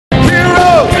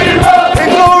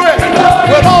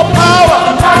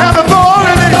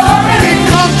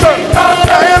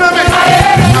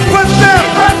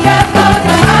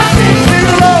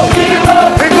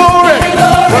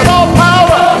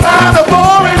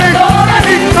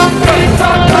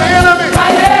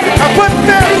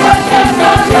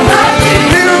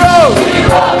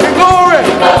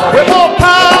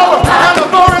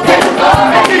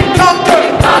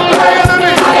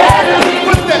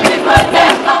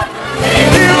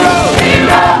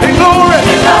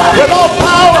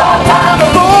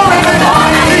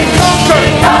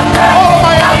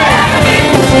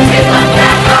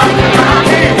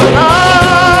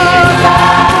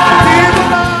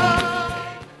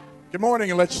Good morning,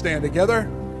 and let's stand together.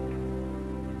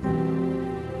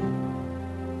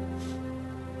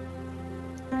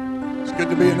 It's good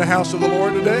to be in the house of the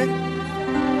Lord today.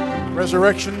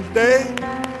 Resurrection Day.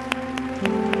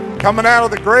 Coming out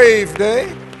of the grave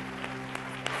day.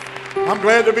 I'm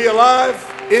glad to be alive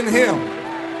in Him.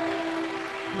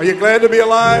 Are you glad to be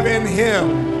alive in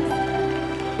Him?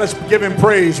 Let's give Him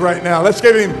praise right now. Let's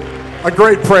give Him a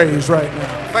great praise right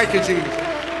now. Thank you, Jesus.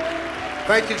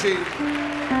 Thank you, Jesus.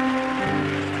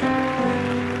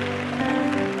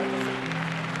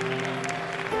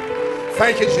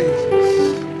 Thank you,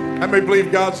 Jesus. How many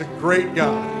believe God's a great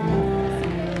God?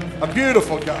 A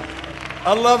beautiful God.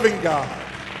 A loving God.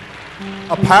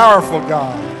 A powerful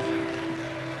God.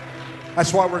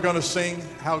 That's why we're going to sing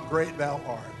How Great Thou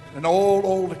Art. An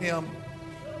old hymn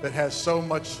that has so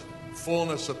much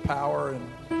fullness of power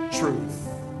and truth.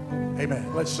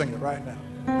 Amen. Let's sing it right now.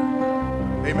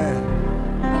 Amen.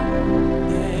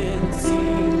 Then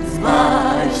sings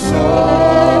my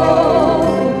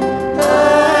soul,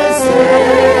 thy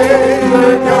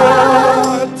Savior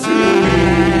God to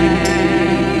thee.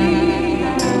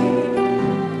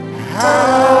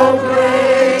 How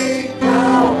great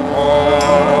thou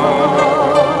art,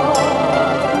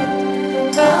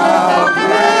 how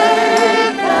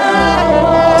great thou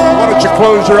art. Why don't you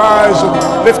close your eyes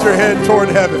and lift your head toward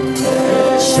heaven.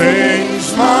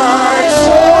 Sings my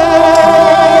soul,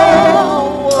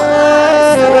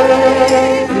 thy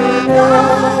Savior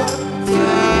God to thee.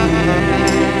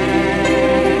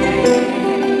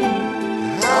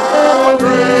 How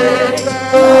great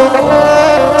thou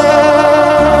art,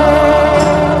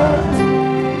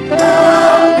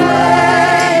 how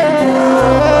great thou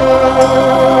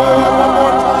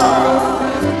art.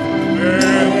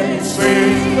 Then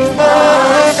Sings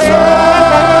my soul,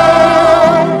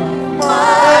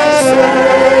 my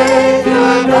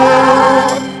Savior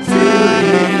God to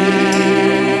thee.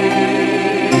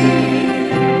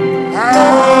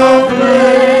 How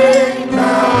great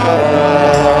thou art,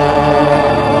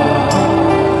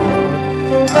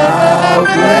 how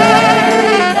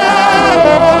great thou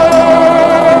art.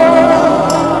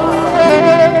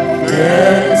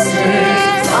 Then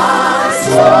sings my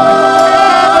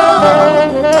soul,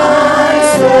 my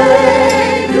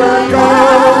Savior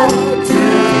God to thee.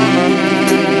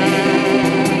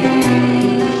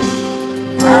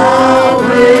 How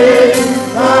great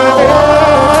thou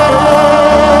art,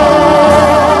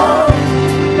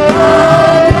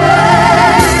 how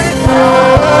great thou art.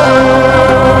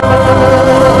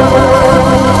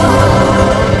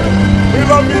 we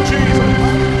love you, Jesus.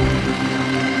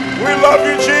 We love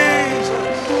you, Jesus.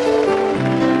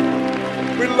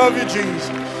 We love you, Jesus.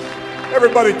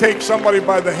 Everybody take somebody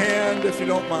by the hand, if you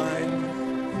don't mind.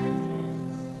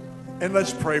 And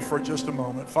let's pray for just a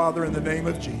moment. Father, in the name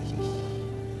of Jesus,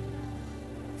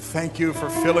 thank you for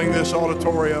filling this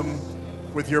auditorium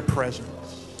with your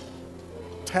presence.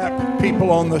 Tap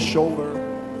people on the shoulder.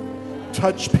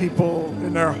 Touch people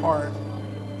in their heart.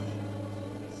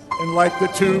 And like the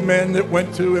two men that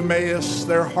went to Emmaus,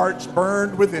 their hearts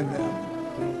burned within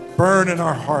them. Burn in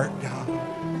our heart, God.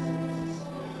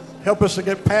 Help us to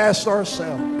get past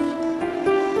ourselves,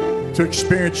 to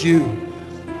experience you,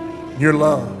 your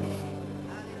love,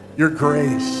 your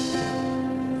grace,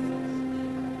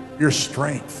 your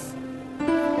strength,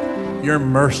 your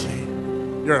mercy.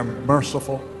 You're a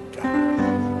merciful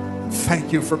God.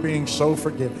 Thank you for being so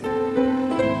forgiving.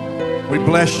 We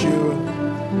bless you.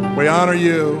 We honor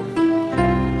you.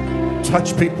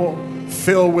 Touch people.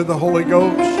 Fill with the Holy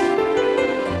Ghost.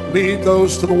 Lead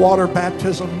those to the water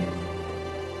baptism.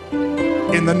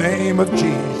 In the name of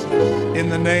Jesus. In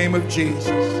the name of Jesus.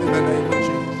 In the name of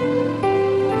Jesus.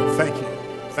 Thank you.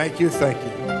 Thank you. Thank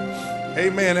you.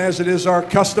 Amen. As it is our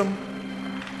custom,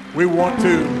 we want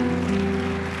to,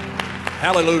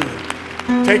 hallelujah,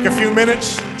 take a few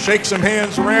minutes, shake some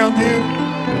hands around you,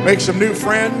 make some new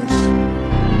friends.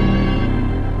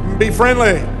 Be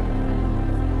friendly.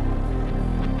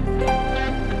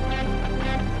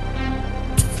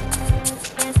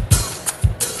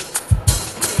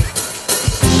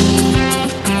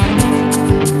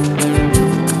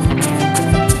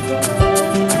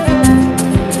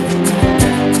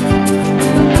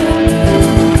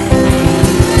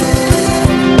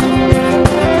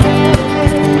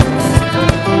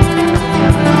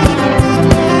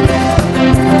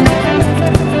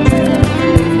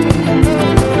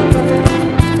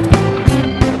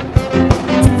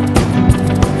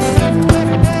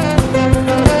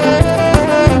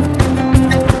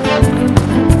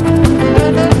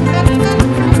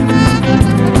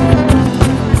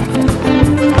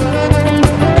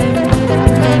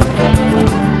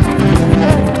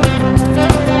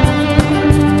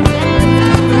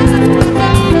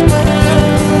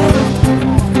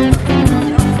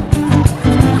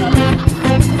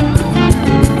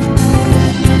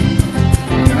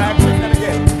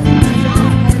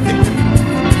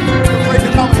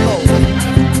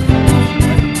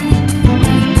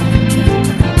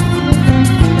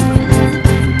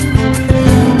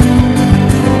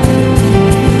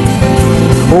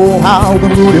 how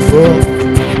beautiful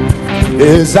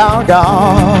is our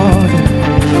God.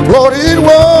 Lord, it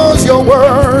was your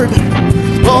word.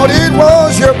 Lord, it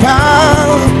was your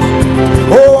power.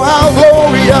 Oh, how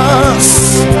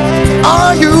glorious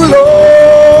are you,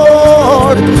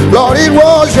 Lord. Lord, it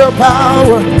was your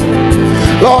power.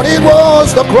 Lord, it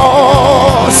was the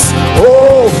cross.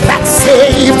 Oh, that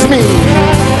saved me.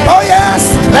 Oh,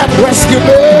 yes, that rescued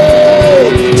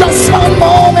me. Just one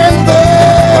moment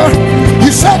there,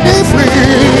 you set me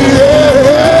free.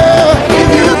 Yeah. I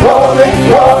give you glory,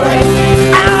 glory.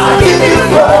 I give you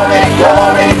glory,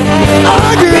 glory.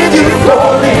 I give you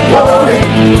glory, glory.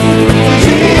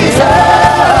 Jesus,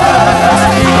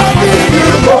 I give you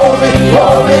glory,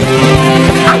 glory.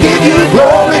 I give you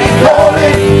glory,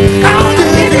 glory. I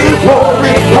give you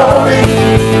glory, glory.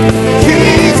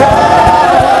 Jesus,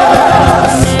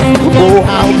 oh,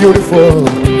 how beautiful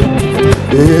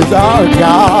is our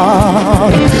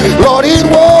God. Lord, it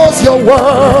was your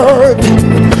word.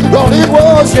 Lord, it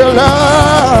was your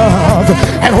love.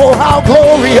 And oh, how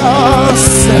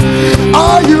glorious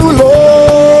are you,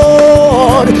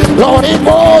 Lord. Lord, it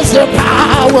was your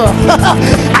power.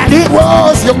 And it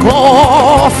was your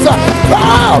cross.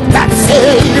 Oh, that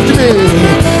saved me.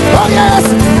 Oh, yes,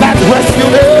 that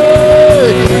rescued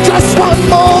me. Just one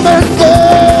moment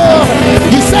there,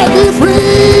 he set me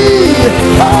free.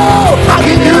 Oh, I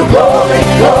give you glory,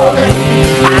 glory.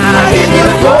 I give you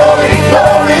glory,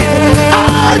 glory.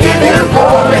 I give you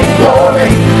glory, glory.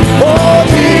 Oh,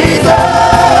 Jesus,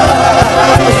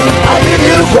 I give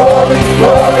you glory,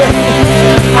 glory.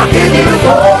 I give you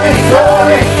glory,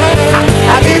 glory.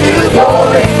 I give you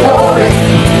glory, glory.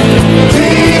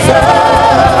 Jesus.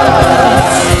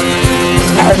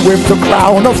 And with the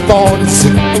crown of thorns,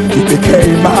 you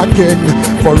became my king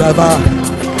forever.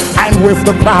 And with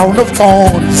the crown of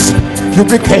thorns, you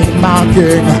became my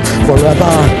king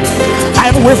forever.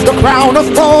 And with the crown of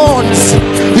thorns,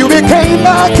 you became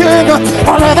my king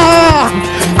forever.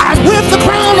 And with the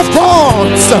crown of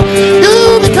thorns,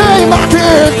 you became my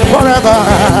king forever.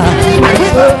 And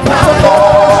with the crown of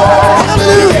thorns,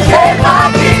 you became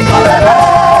my king forever.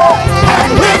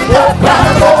 And with the crown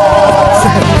of thorns,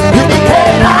 you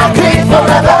became my king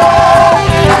forever.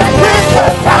 And with the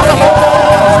crown of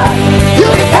thorns, you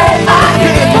became my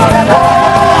king forever.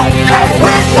 And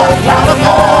with the crown of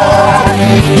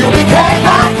thorns, you became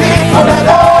my king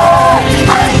forever.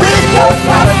 And with the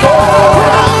crown of thorns,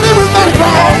 crown him with many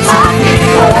crowns. My king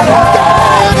forever.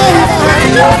 And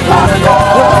with the crown of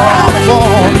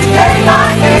thorns, you became my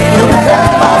king. You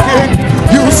became my king.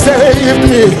 You saved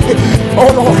me. Oh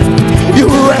Lord, you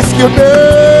rescued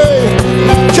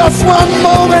me. Just one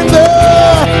moment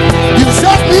there, you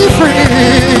set me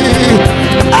free.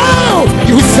 Oh,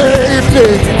 you saved me.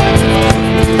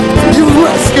 You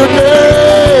rescued me.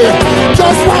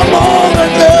 Just one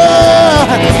moment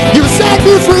there, you set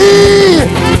me free.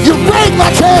 You break my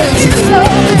chains.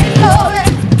 Glory, glory.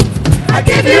 I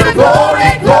give you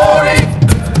glory, glory.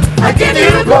 I give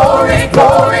you glory,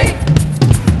 glory.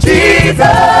 Jesus,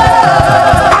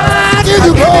 I give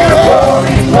you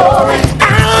glory, glory.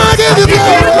 I give you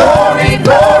glory,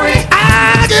 glory.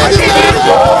 I give you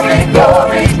glory,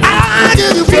 glory. I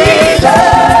give you Jesus, I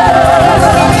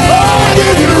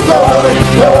give you glory,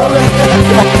 glory.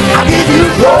 I give you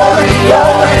glory,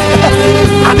 glory.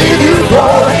 I give you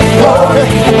glory, glory.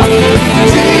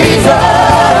 Jesus,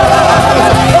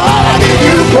 I give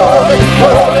you glory,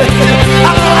 glory.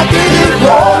 I give you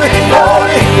glory,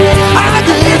 glory. I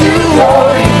give you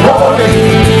glory, glory.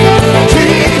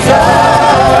 Jesus.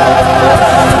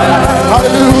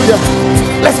 Hallelujah.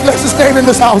 Let's bless his name in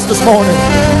this house this morning.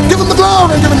 Give him the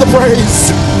glory, give him the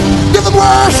praise. Give him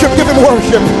worship, give him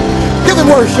worship. Give him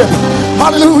worship.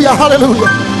 Hallelujah,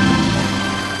 hallelujah.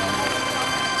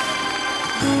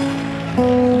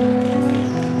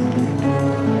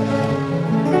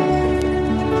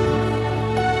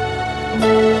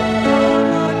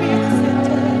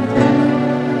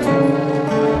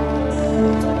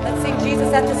 Let's sing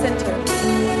Jesus at the center.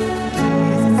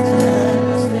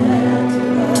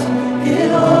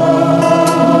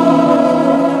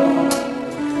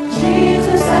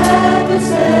 Jesus at the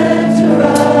center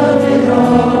of it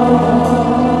all.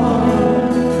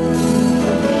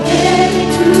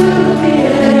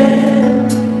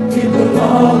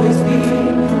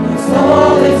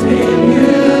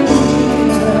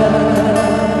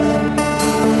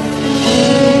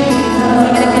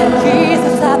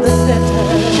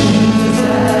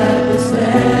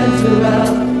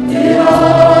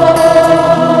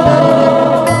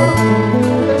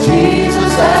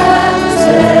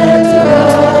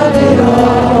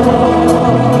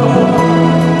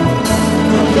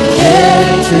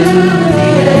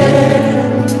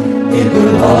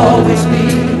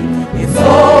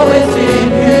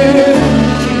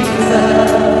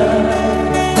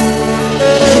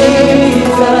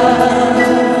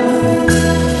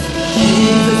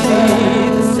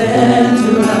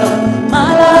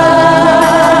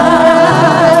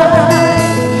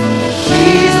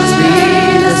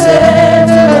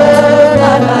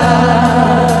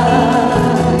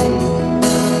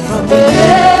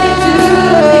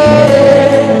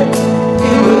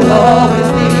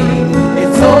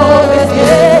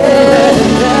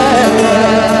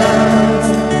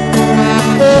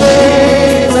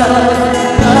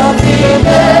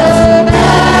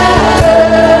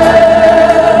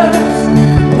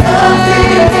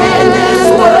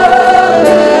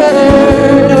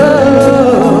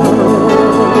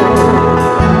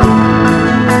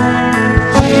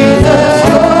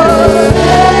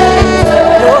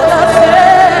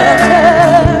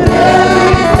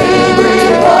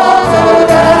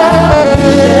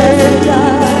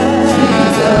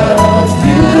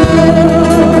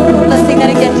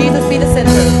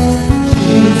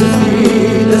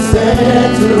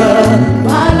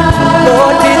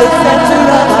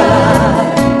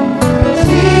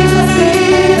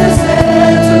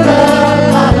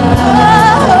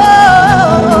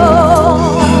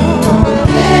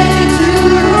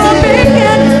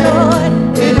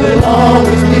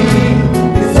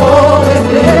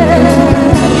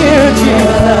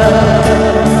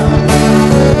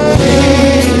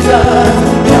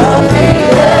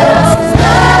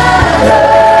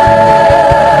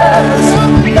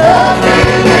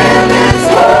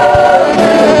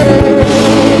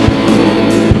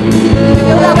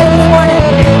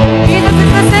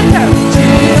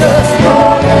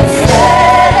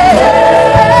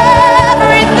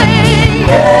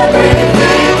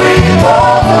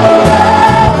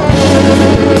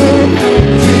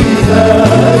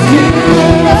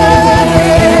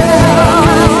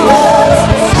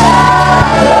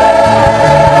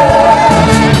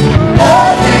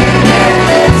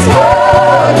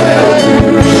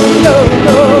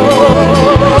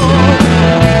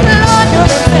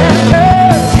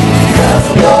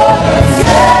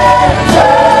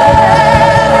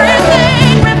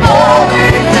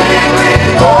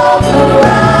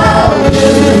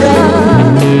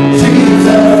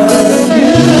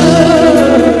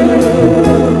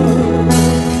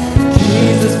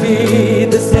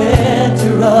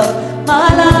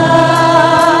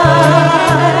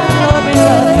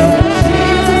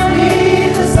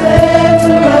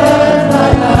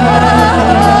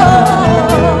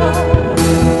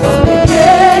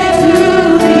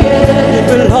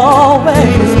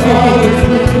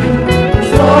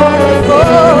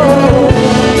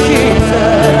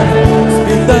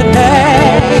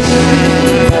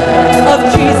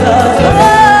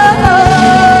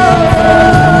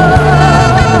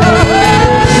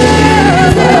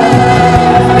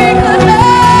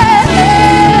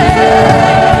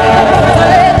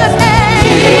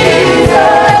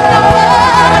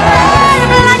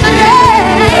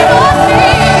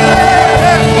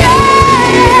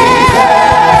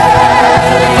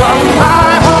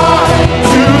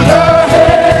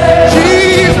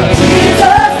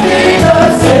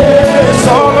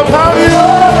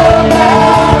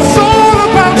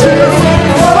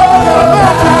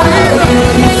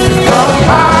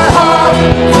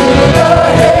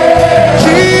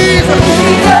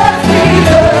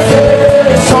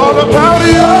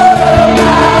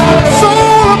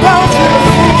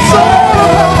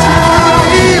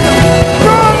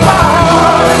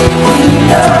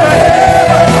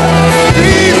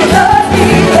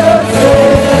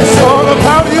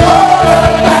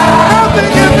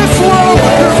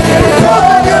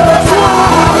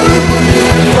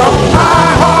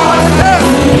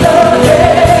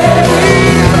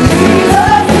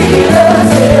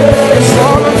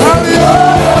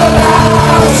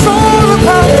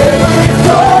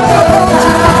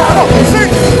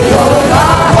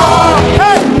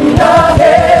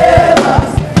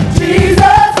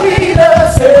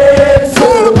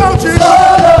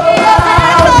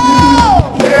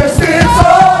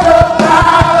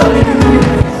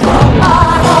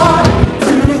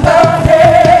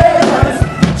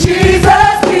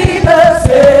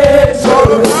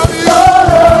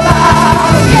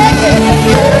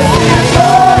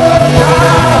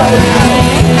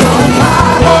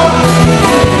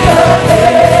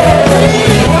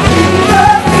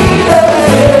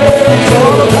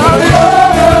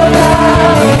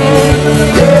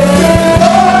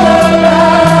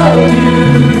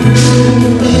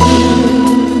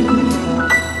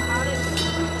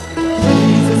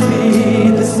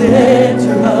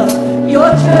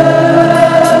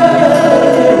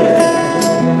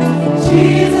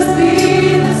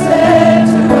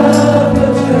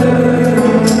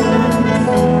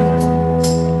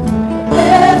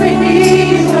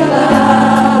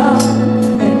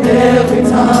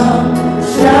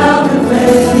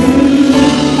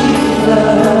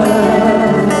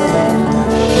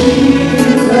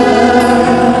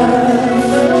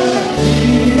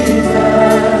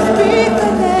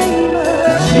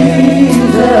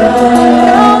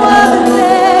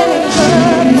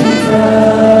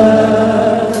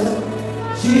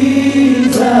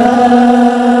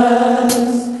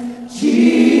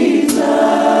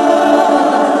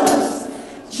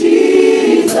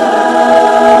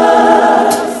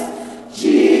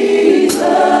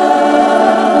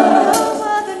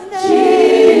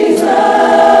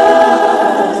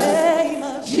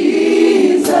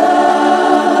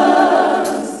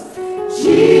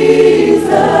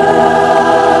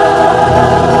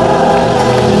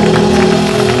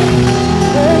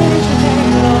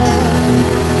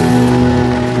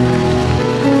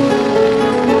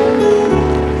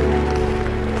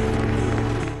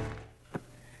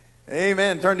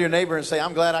 and turn to your neighbor and say,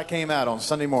 I'm glad I came out on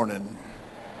Sunday morning.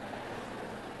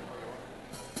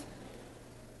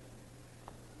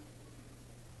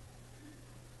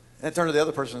 And turn to the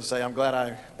other person and say, I'm glad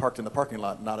I parked in the parking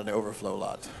lot, not in the overflow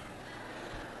lot.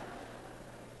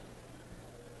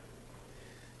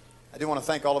 I do want to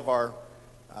thank all of our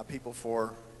people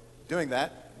for doing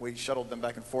that. We shuttled them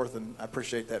back and forth, and I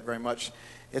appreciate that very much.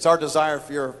 It's our desire, if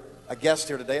you're a guest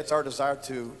here today, it's our desire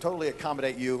to totally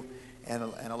accommodate you and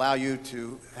allow you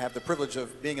to have the privilege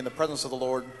of being in the presence of the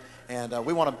Lord. And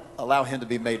we want to allow him to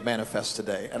be made manifest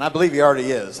today. And I believe he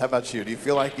already is. How about you? Do you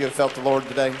feel like you have felt the Lord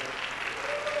today?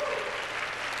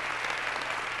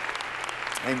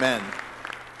 Amen.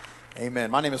 Amen.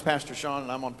 My name is Pastor Sean,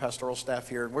 and I'm on pastoral staff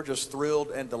here. And we're just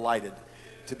thrilled and delighted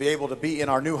to be able to be in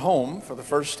our new home for the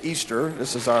first Easter.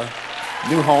 This is our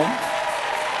new home.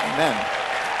 Amen.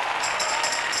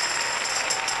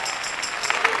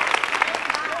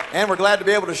 And we're glad to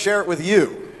be able to share it with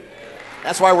you.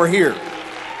 That's why we're here.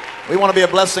 We want to be a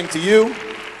blessing to you,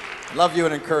 love you,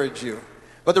 and encourage you.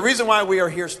 But the reason why we are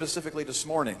here specifically this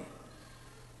morning,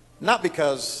 not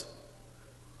because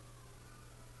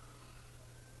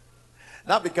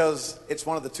it's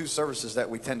one of the two services that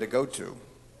we tend to go to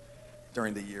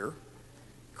during the year,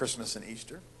 Christmas and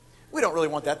Easter. We don't really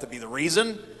want that to be the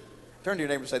reason. Turn to your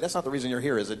neighbor and say, that's not the reason you're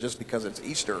here, is it? Just because it's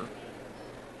Easter?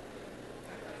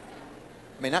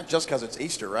 I mean, not just because it's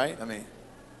Easter, right? I mean,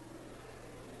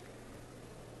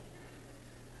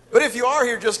 but if you are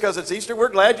here just because it's Easter, we're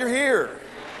glad you're here.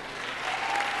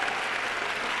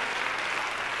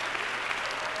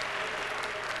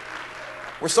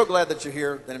 We're so glad that you're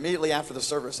here. Then immediately after the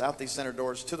service, out these center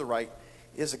doors to the right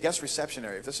is a guest reception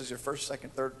area. If this is your first,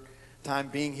 second, third time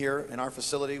being here in our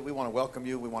facility, we want to welcome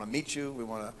you. We want to meet you. We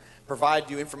want to provide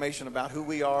you information about who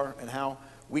we are and how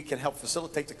we can help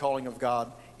facilitate the calling of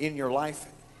God in your life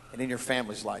and in your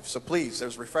family's life. So please,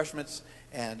 there's refreshments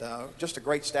and just a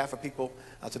great staff of people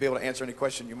to be able to answer any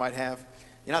question you might have.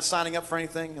 You're not signing up for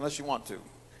anything unless you want to.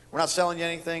 We're not selling you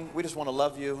anything. We just want to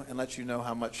love you and let you know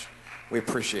how much we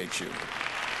appreciate you.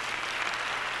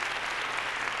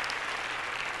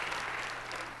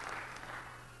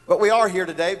 But we are here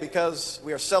today because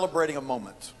we are celebrating a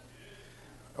moment.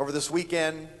 Over this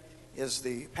weekend is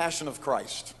the Passion of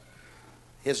Christ,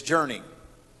 his journey.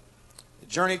 The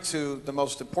journey to the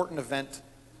most important event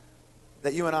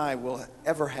that you and I will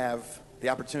ever have the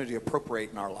opportunity to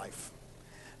appropriate in our life.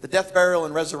 The death, burial,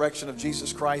 and resurrection of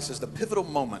Jesus Christ is the pivotal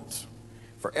moment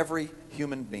for every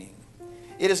human being.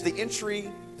 It is the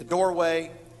entry, the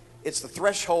doorway, it's the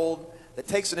threshold that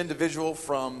takes an individual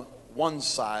from one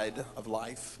side of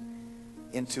life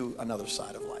into another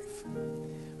side of life.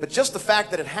 But just the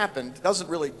fact that it happened doesn't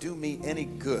really do me any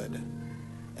good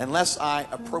unless I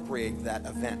appropriate that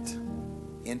event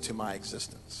into my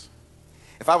existence.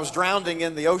 If I was drowning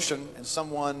in the ocean and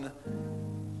someone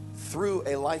threw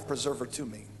a life preserver to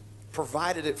me,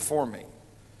 provided it for me,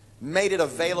 made it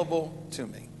available to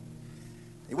me,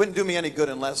 it wouldn't do me any good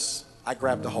unless I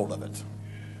grabbed a hold of it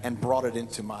and brought it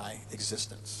into my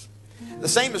existence. The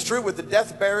same is true with the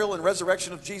death, burial, and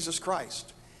resurrection of Jesus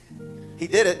Christ. He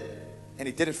did it, and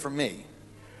he did it for me,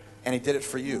 and he did it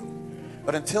for you.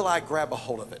 But until I grab a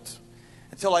hold of it,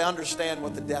 until I understand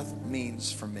what the death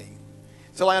means for me,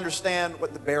 until I understand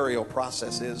what the burial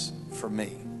process is for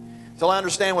me, until I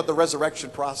understand what the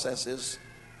resurrection process is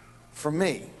for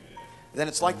me, then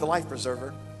it's like the life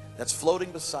preserver that's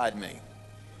floating beside me.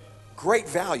 Great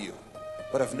value,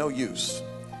 but of no use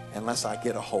unless I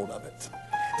get a hold of it.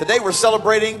 Today we're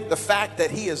celebrating the fact that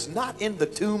he is not in the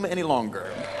tomb any longer.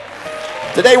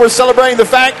 Today we're celebrating the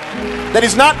fact that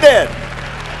he's not dead.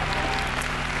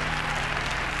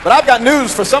 But I've got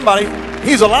news for somebody.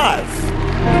 He's alive.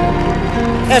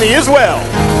 And he is well.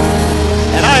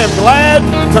 And I am glad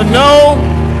to know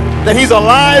that he's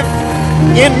alive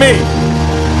in me.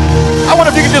 I wonder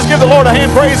if you could just give the Lord a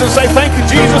hand praise and say, thank you,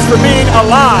 Jesus, for being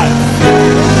alive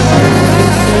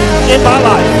in my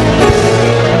life.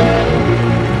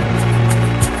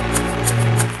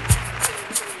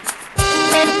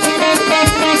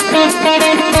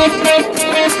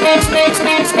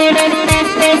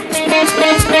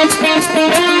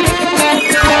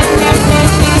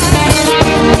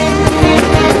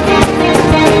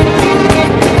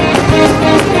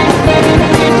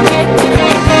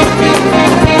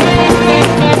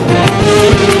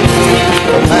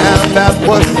 The Lamb that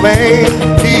was slain,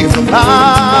 he's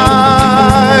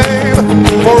alive.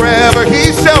 Forever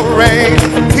he shall reign,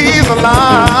 he's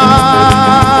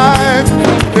alive.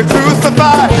 They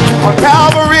crucified on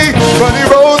Calvary, but he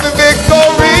rose in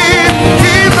victory.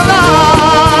 He's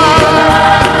alive.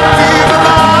 He's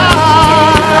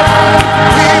alive.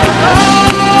 He's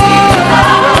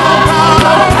alive.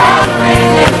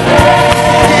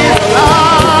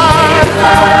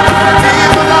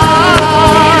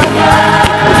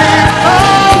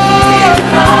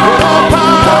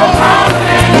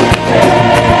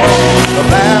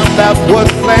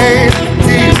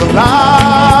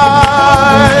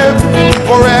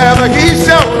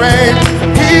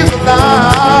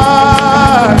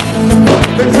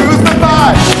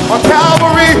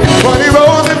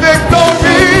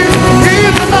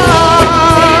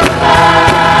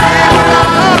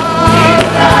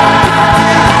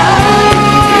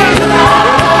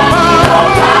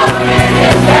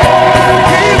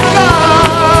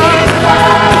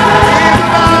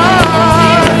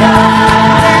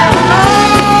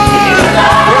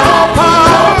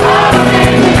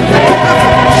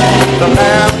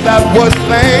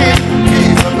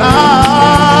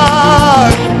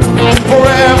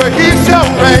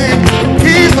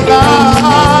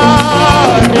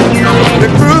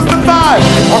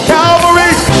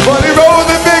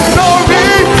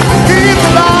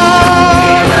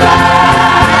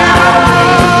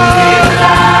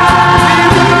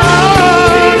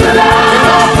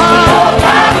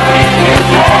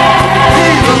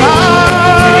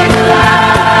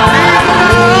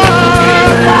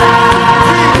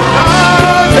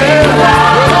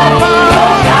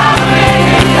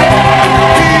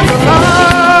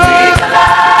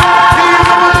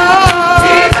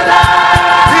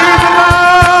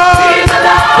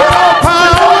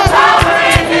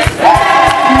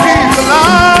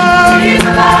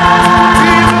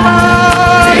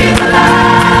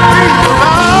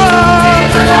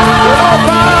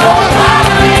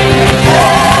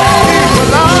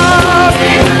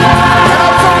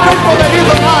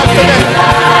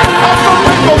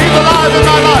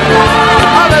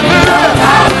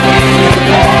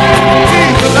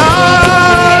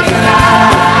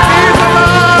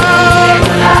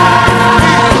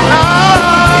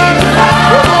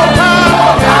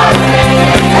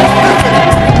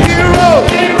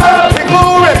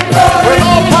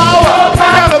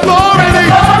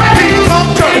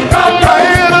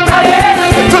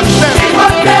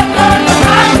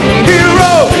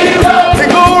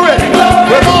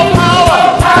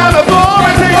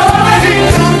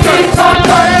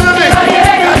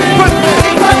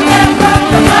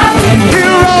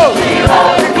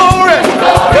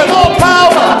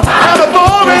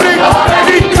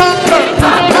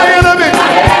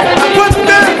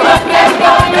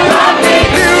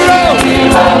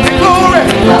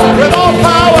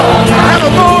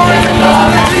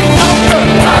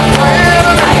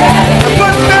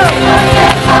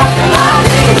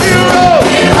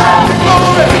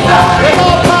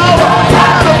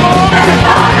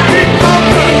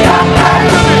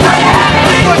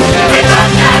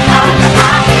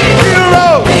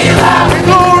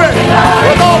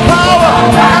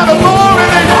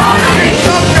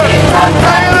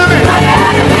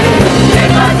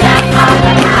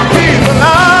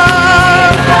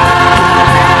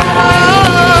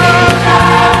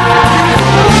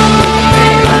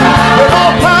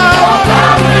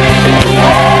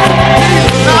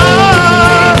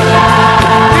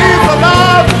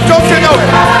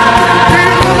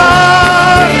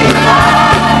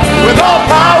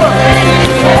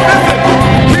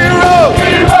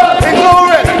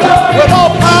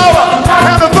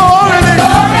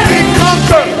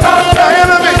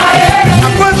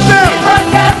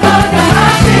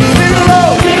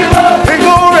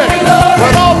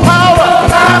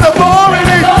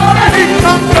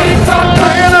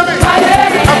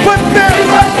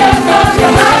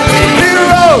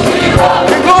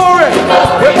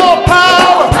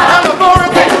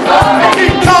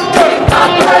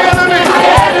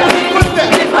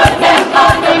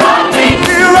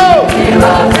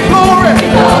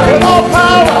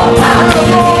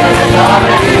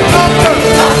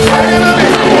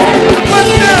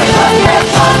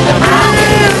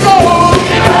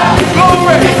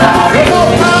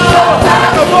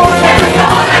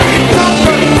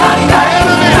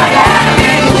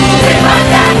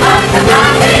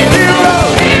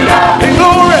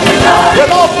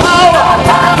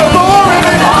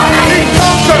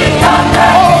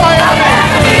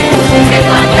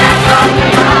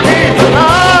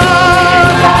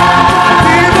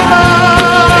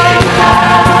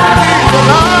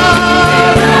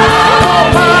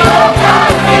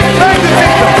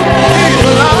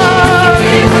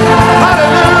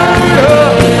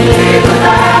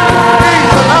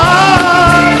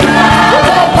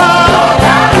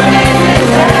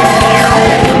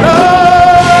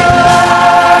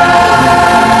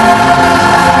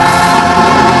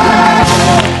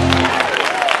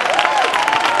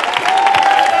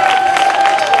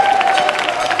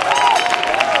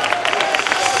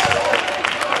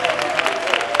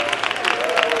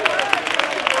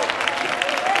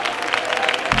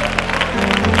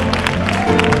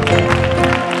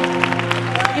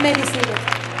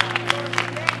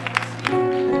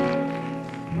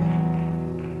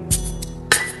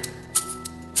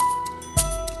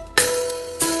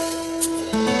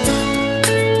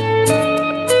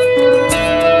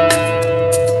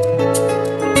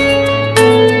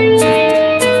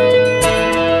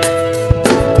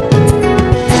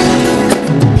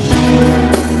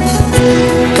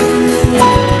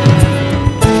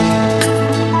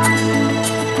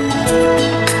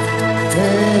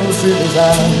 nails in his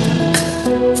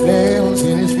hands, nails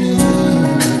in his feet,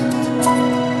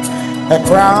 a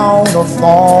crown of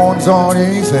thorns on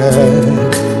his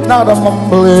head, not a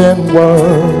mumbling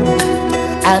word.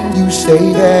 And you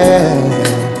say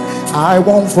that I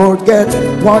won't forget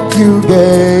what you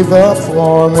gave up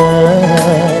for me.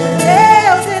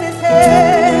 Nails in his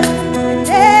head,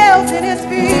 nails in his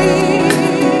feet,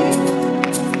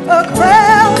 a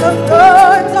crown of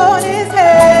thorns on his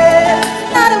head,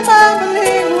 not a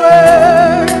mumbling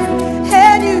word.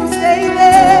 And you stay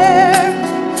there,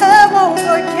 I won't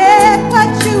forget what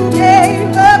you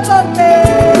gave up for me.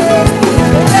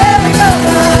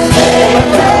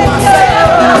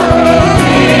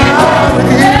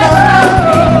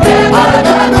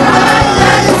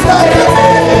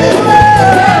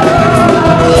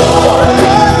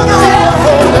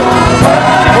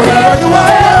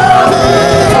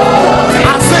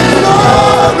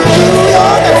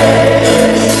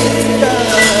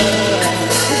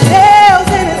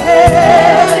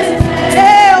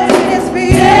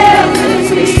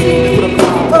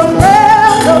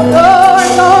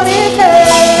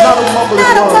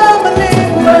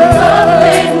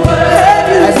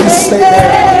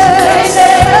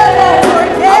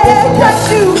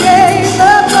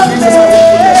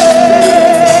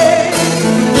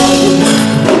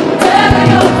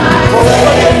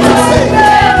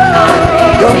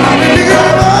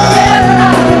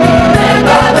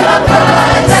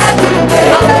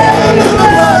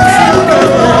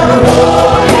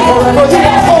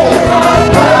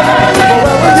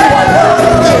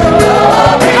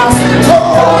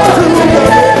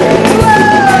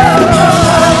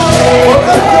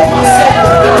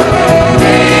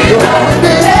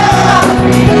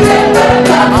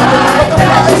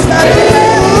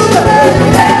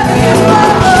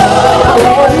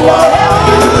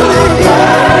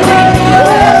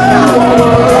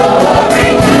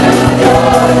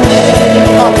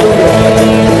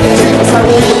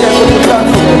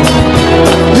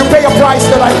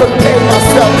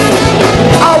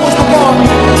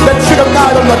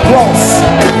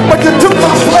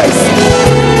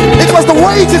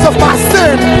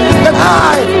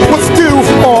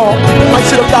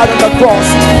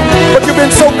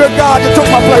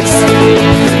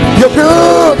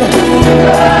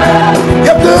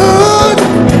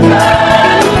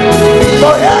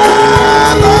 Forever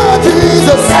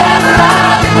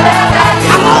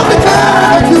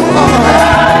you're mine,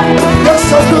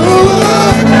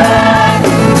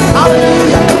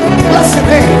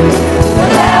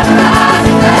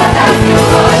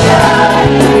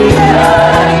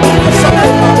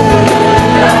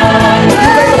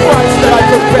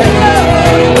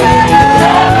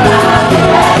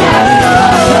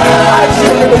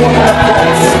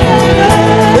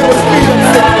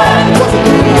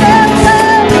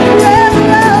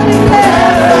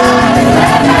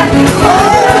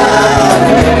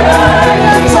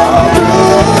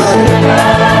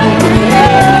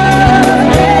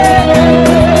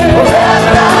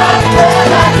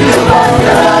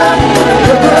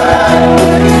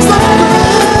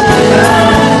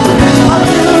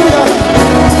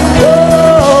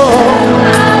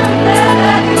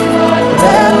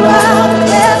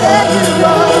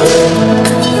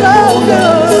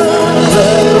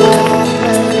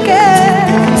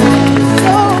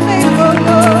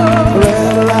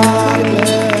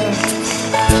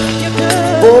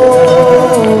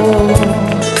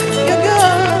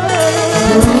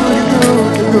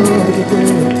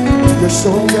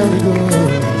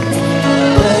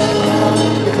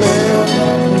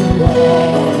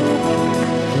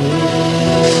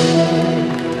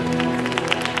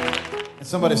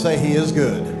 Somebody say, he is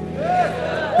good.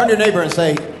 Turn to your neighbor and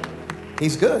say,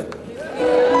 he's good.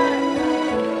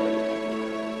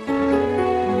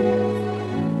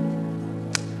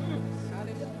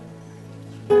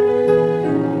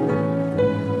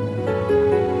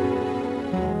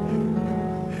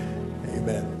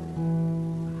 Amen.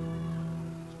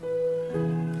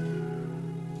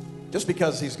 Just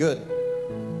because he's good,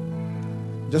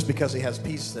 just because he has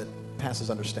peace that passes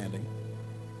understanding,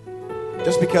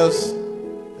 just because,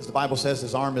 as the Bible says,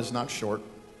 his arm is not short,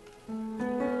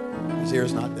 his ear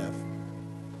is not deaf,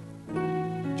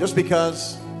 just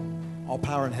because all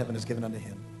power in heaven is given unto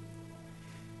him,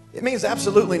 it means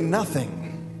absolutely nothing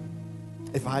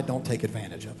if I don't take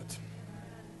advantage of it.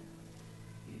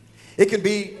 It could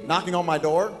be knocking on my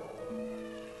door.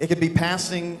 It could be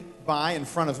passing by in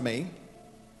front of me.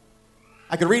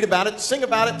 I could read about it, sing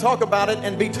about it, talk about it,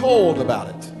 and be told about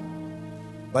it.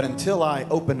 But until I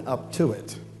open up to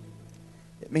it,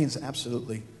 it means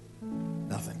absolutely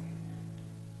nothing.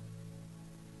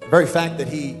 very fact that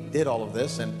he did all of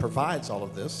this and provides all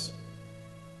of this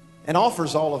and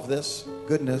offers all of this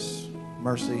goodness,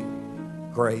 mercy,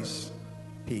 grace,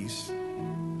 peace,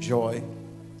 joy,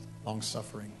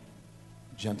 long-suffering,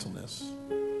 gentleness,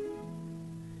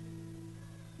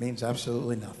 means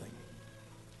absolutely nothing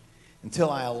until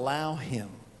I allow him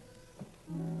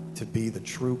to be the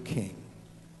true king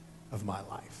of my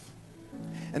life.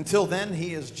 Until then,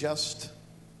 he is just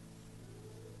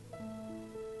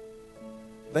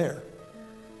there,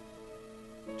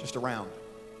 just around.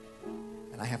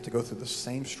 And I have to go through the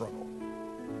same struggle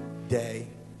day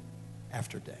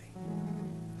after day.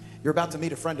 You're about to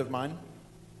meet a friend of mine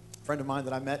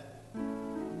that I met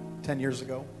 10 years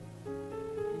ago.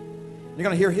 You're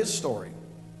going to hear his story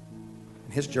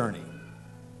and his journey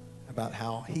about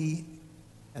how he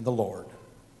and the Lord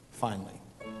finally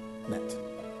met.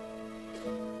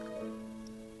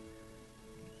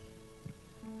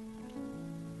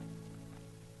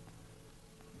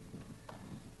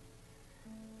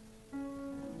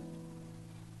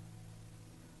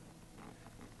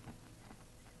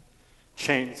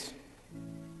 Chains.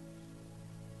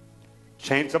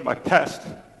 Chains of my past.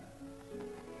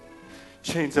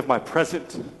 Chains of my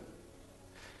present.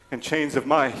 And chains of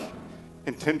my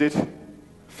intended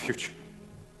future.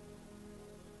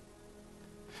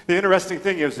 The interesting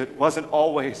thing is, it wasn't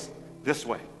always this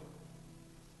way.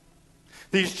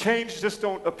 These chains just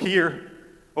don't appear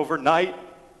overnight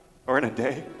or in a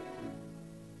day.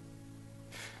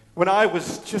 When I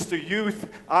was just a youth,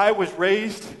 I was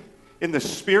raised in the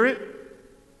Spirit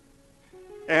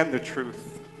and the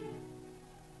truth.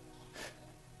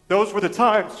 Those were the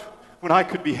times when I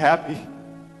could be happy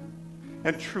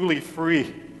and truly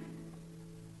free.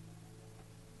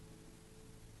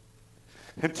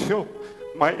 Until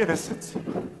my innocence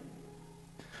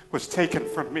was taken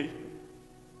from me.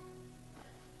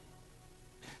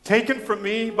 Taken from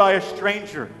me by a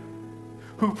stranger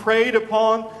who preyed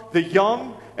upon the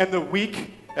young and the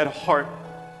weak at heart.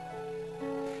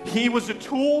 He was a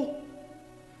tool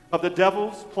of the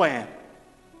devil's plan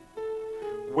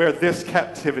where this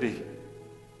captivity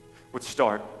would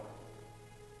start.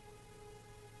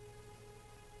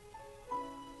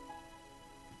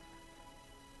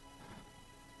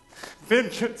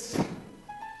 Vengeance,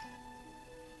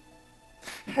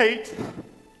 hate,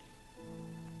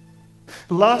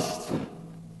 lust,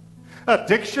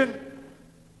 addiction,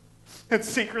 and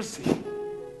secrecy.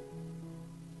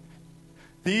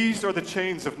 These are the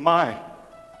chains of my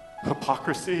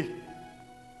hypocrisy.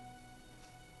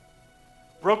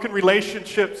 Broken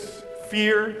relationships,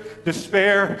 fear,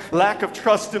 despair, lack of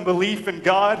trust and belief in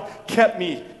God kept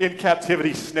me in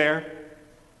captivity's snare.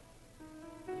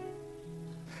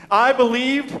 I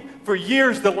believed for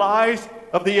years the lies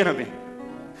of the enemy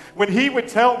when he would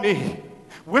tell me,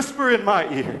 whisper in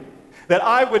my ear, that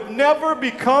I would never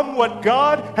become what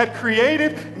God had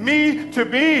created me to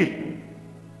be,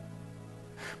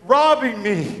 robbing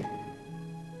me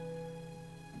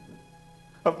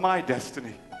of my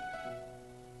destiny.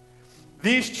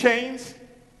 These chains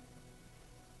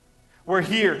were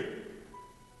here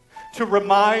to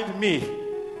remind me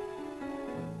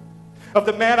of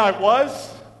the man I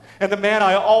was and the man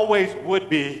I always would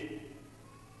be.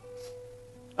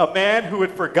 A man who had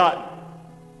forgotten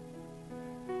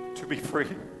to be free.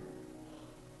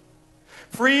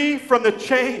 Free from the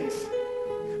chains.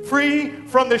 Free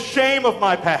from the shame of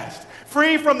my past.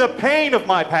 Free from the pain of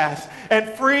my past. And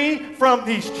free from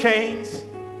these chains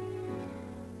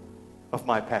of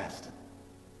my past.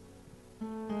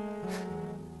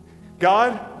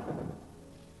 God,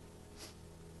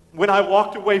 when I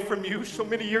walked away from you so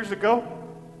many years ago,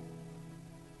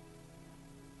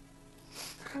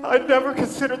 I never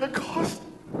considered the cost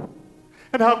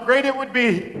and how great it would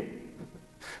be,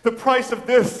 the price of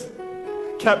this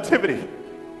captivity.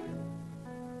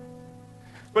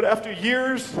 But after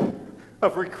years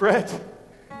of regret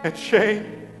and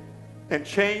shame and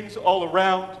chains all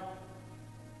around,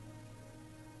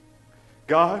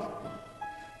 God,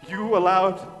 you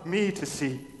allowed me to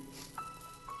see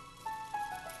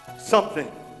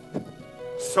something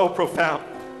so profound.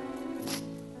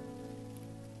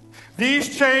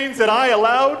 These chains that I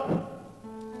allowed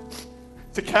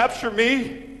to capture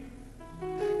me,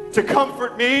 to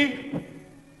comfort me,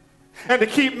 and to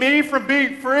keep me from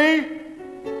being free,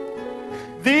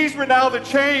 these were now the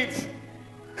chains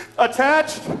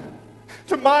attached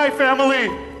to my family.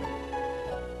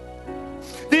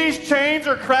 These chains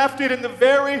are crafted in the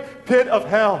very pit of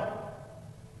hell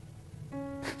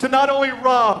to not only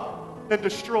rob and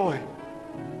destroy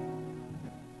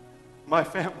my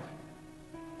family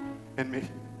and me.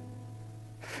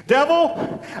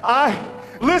 Devil, I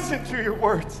listen to your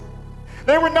words.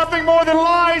 They were nothing more than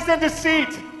lies and deceit,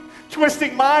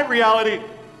 twisting my reality.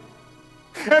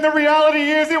 And the reality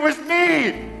is, it was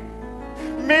me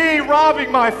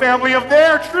robbing my family of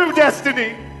their true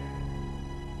destiny.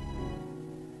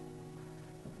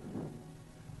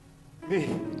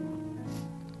 Me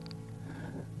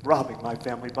robbing my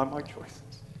family by my choices.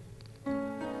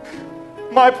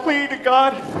 My plea to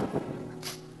God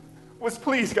was,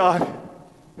 please, God,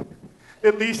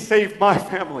 at least save my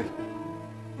family.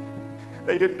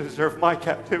 They didn't deserve my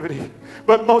captivity.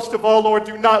 But most of all, Lord,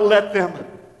 do not let them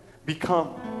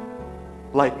become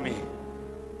like me.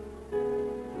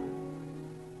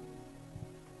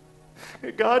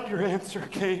 God, your answer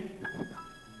came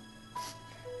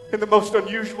in the most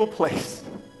unusual place.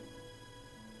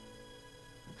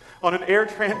 On an air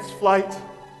trans flight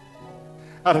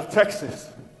out of Texas,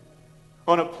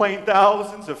 on a plane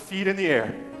thousands of feet in the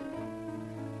air,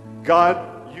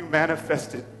 God, you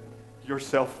manifested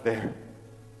yourself there.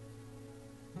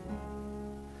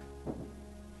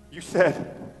 You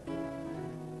said,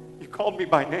 you called me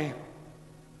by name.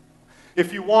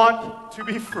 If you want to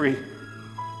be free,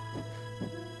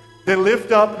 then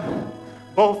lift up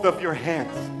both of your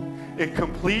hands in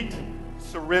complete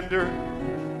surrender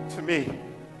to me.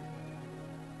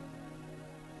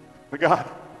 But God,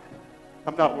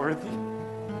 I'm not worthy.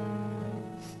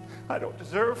 I don't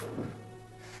deserve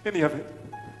any of it.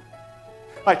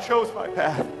 I chose my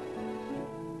path.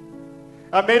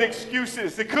 I made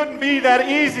excuses. It couldn't be that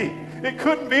easy. It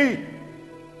couldn't be.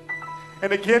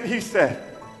 And again he said,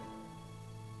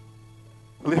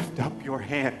 lift up your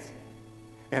hands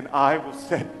and I will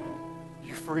set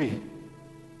you free.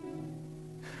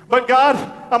 But God,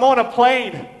 I'm on a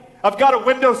plane. I've got a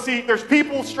window seat. There's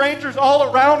people, strangers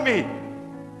all around me.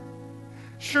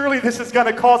 Surely this is going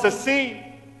to cause a scene.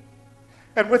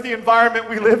 And with the environment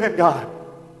we live in, God,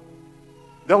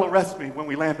 they'll arrest me when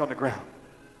we land on the ground.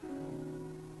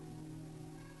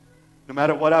 No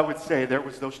matter what I would say, there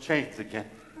was those chains again,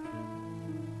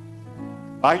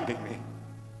 binding me,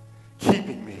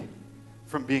 keeping me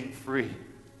from being free.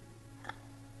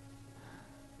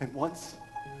 And once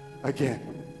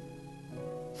again,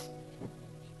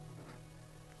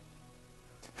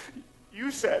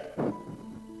 you said,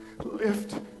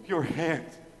 lift your hand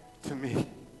to me,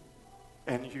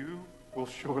 and you will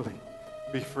surely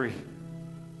be free.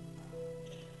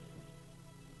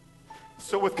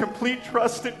 So with complete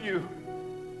trust in you,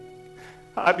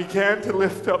 I began to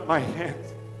lift up my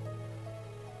hands.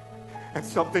 And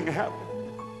something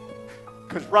happened.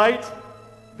 Because right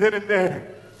then and there,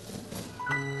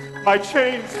 my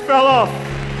chains fell off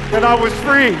and I was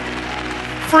free.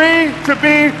 Free to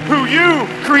be who you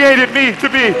created me to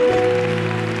be.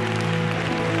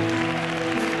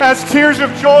 As tears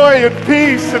of joy and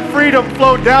peace and freedom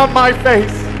flowed down my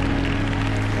face,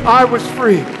 I was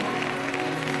free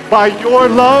by your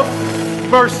love,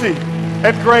 mercy,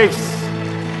 and grace.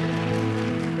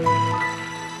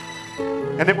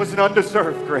 And it was an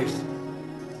undeserved grace.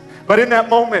 But in that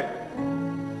moment,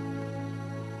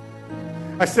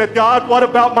 I said, God, what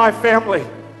about my family?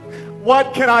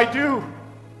 What can I do?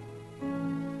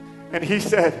 And he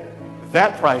said,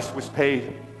 that price was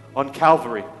paid on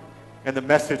Calvary, and the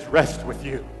message rests with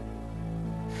you.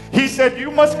 He said, you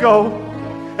must go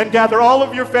and gather all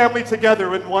of your family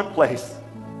together in one place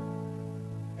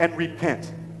and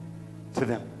repent to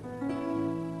them.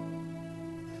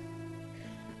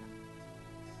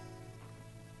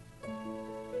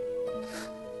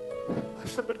 I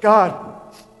said, but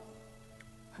God,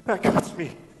 that cuts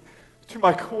me to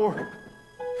my core.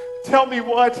 Tell me,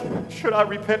 what should I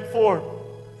repent for?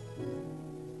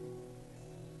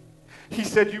 He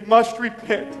said, you must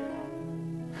repent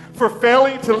for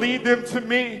failing to lead them to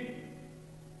me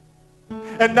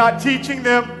and not teaching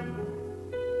them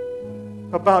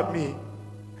about me,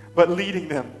 but leading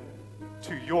them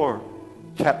to your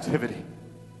captivity.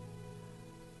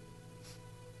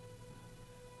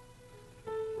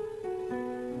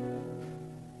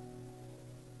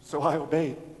 So I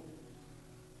obeyed.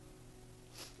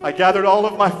 I gathered all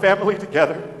of my family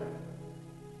together.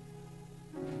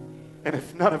 And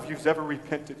if none of you's ever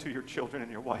repented to your children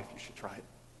and your wife, you should try it.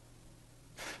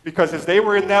 Because as they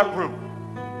were in that room,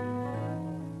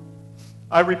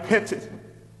 I repented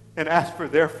and asked for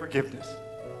their forgiveness.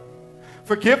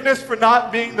 Forgiveness for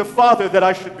not being the father that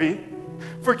I should be.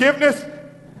 Forgiveness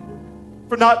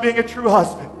for not being a true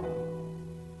husband.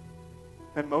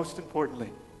 And most importantly,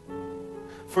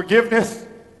 forgiveness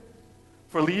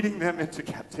for leading them into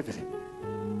captivity.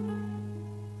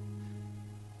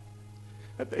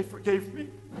 And they forgave me.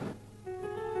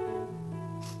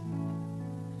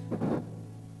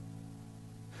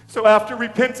 So after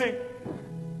repenting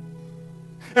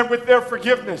and with their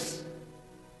forgiveness.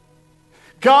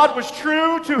 God was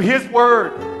true to his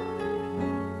word.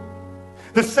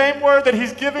 The same word that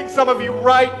he's giving some of you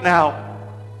right now.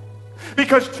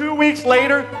 Because 2 weeks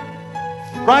later,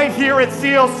 right here at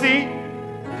CLC,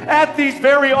 at these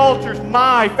very altars,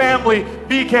 my family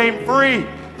became free.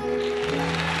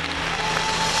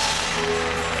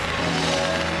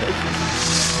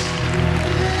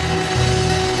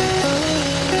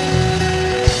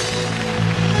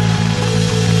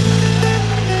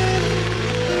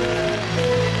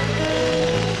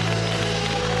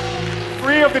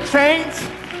 Free of the chains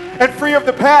and free of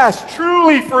the past,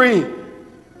 truly free,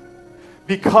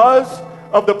 because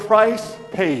of the price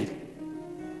paid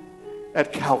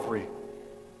at Calvary.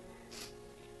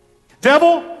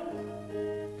 Devil,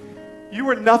 you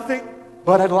were nothing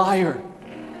but a liar.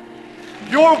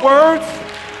 Your words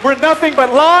were nothing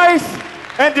but lies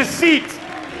and deceit.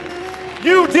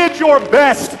 You did your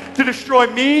best to destroy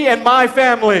me and my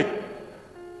family.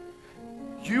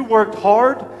 You worked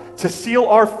hard to seal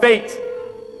our fate.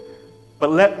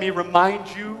 But let me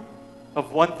remind you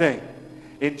of one thing.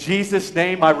 In Jesus'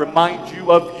 name, I remind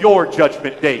you of your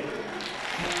judgment date.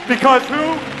 Because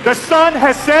who the Son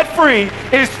has set free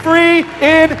is free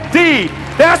indeed.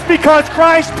 That's because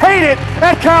Christ paid it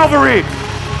at Calvary.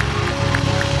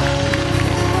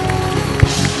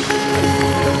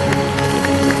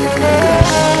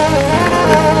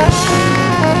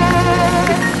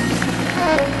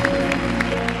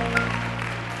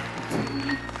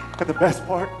 And the best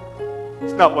part,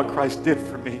 it's not what Christ did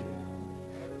for me.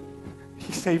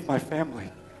 He saved my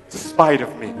family in spite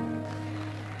of me.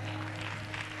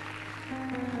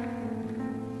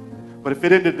 But if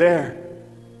it ended there,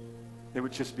 it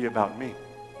would just be about me.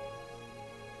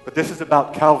 But this is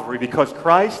about Calvary because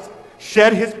Christ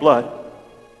shed his blood.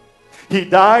 He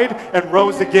died and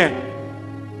rose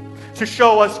again to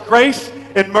show us grace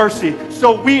and mercy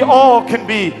so we all can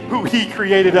be who he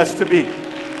created us to be.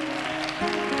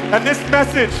 And this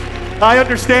message, I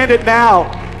understand it now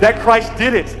that Christ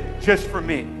did it just for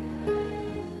me.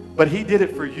 But he did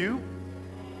it for you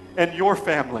and your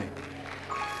family.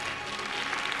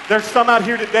 There's some out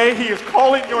here today, he is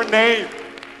calling your name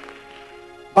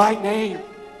by name.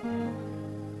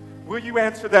 Will you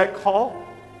answer that call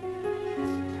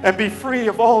and be free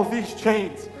of all of these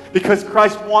chains? Because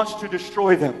Christ wants to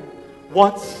destroy them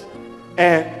once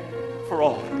and for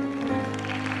all.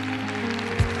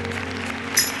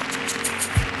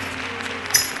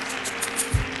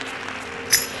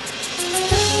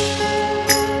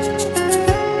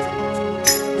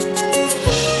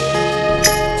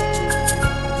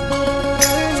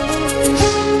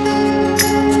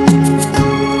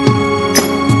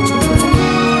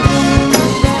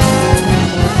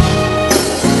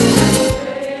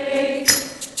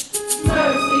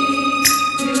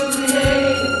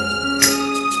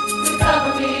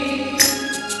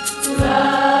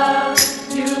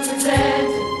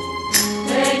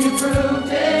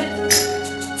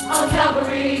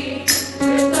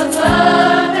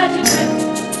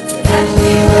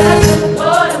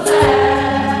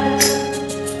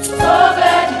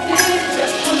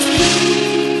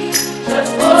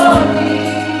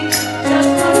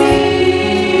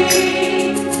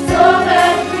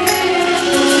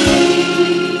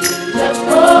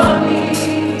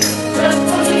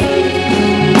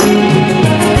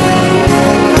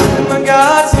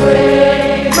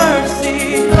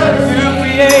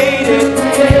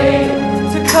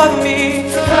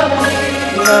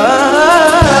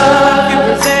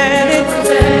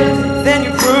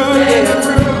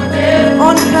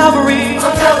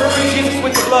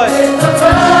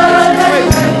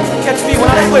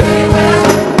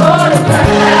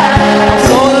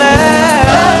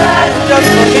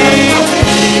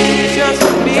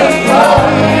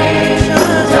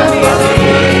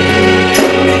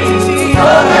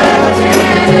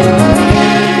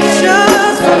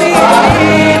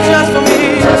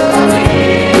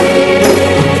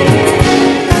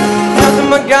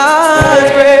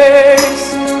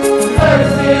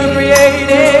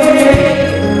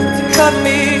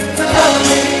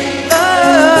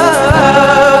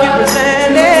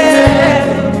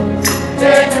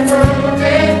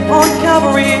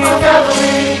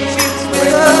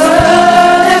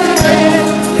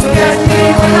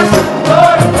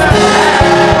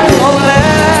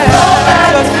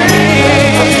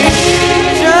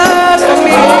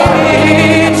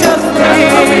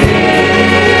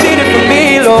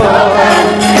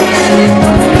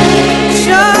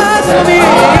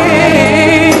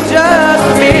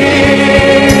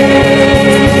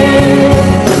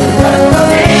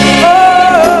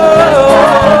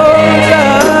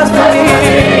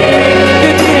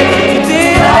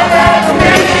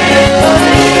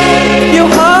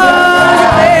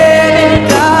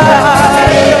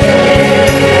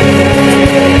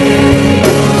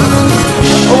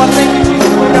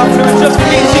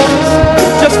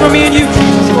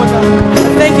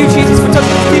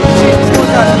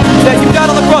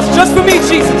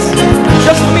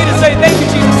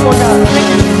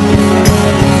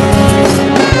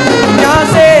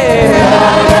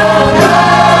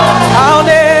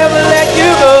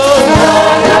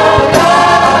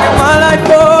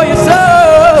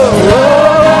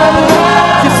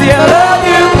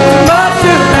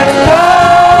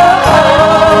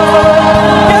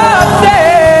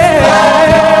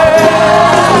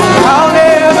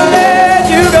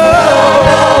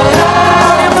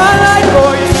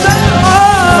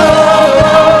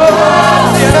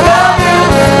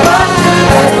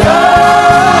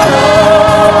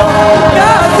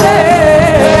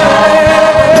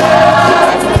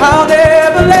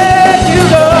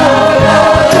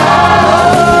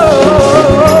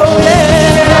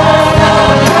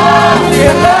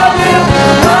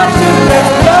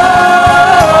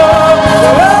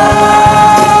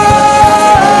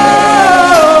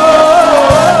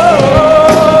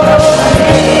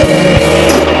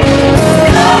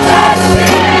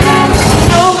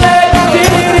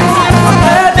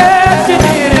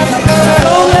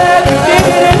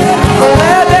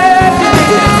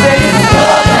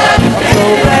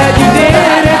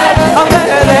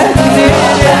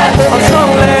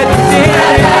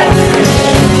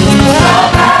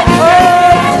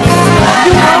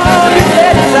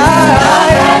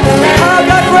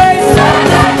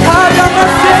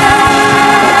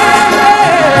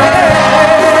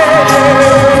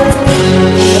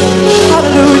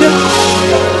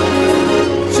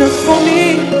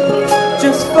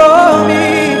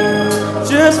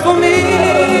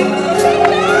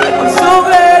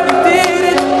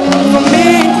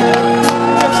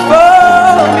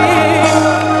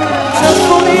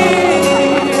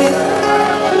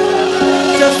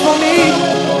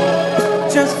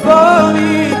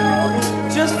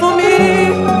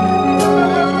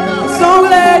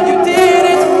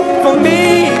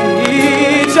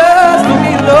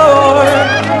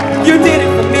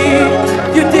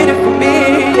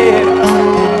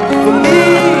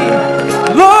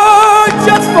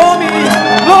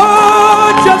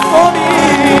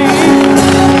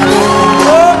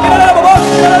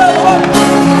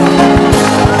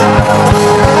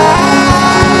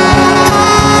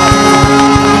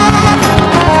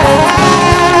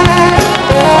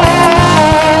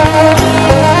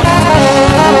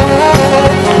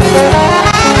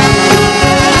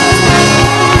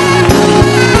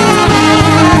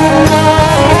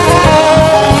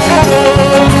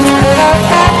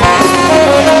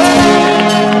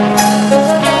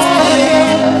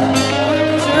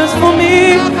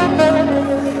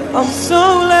 I'm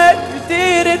so glad you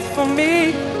did it for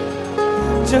me,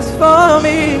 just for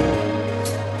me.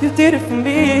 You did it for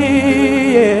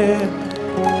me, yeah.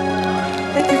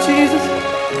 Thank you, Jesus.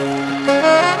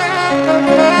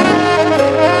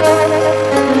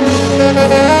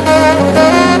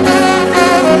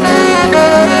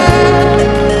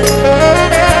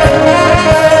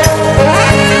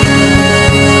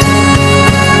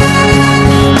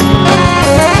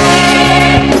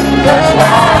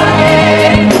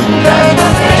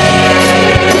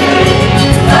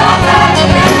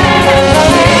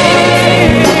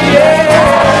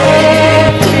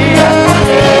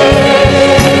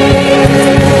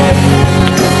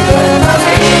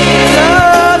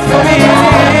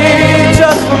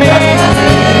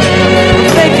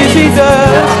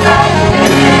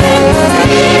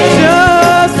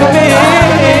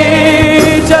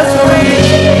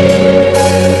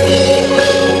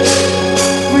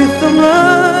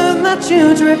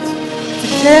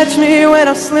 Catch me when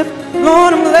I slip,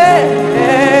 Lord, I'm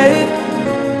glad.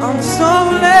 I'm so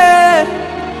glad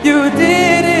you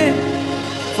did it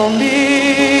for me.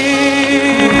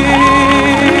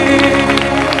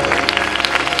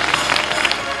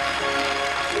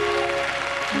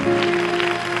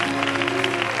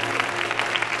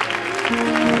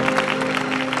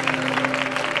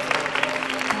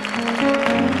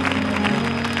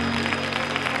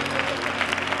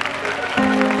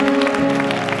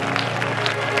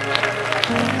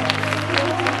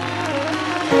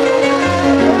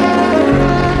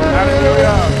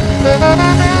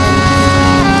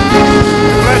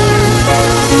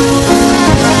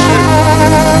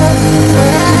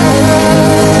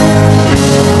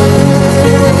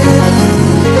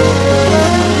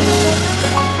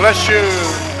 Bless you.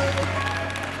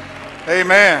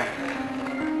 Amen.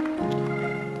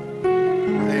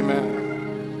 Amen.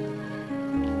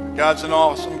 God's an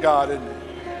awesome God, isn't he?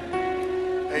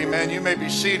 Amen. You may be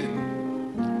seated.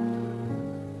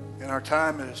 And our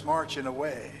time is marching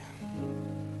away.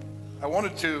 I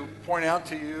wanted to point out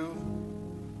to you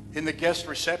in the guest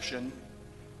reception,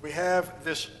 we have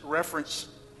this reference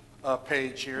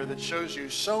page here that shows you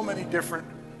so many different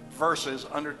verses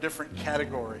under different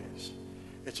categories.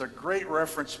 It's a great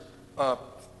reference a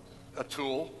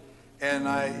tool, and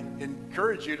I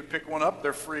encourage you to pick one up.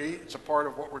 They're free. It's a part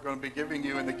of what we're going to be giving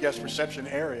you in the guest reception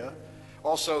area.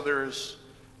 Also, there's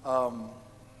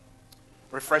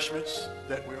refreshments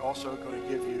that we're also going to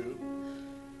give you.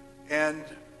 And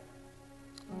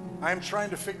I'm trying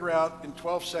to figure out in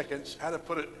 12 seconds how to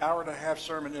put an hour-and-a-half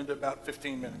sermon into about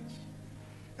 15 minutes.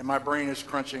 And my brain is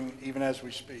crunching even as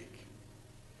we speak.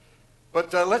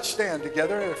 But let's stand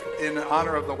together in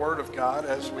honor of the Word of God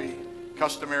as we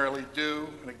customarily do.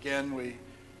 And again, we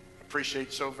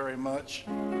appreciate so very much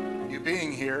you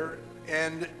being here.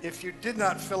 And if you did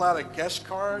not fill out a guest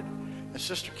card,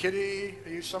 Sister Kitty, are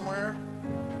you somewhere?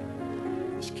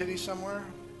 Is Kitty somewhere?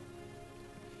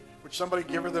 Would somebody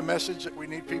give her the message that we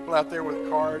need people out there with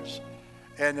cards?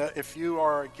 And if you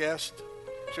are a guest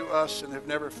to us and have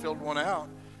never filled one out,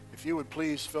 if you would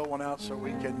please fill one out so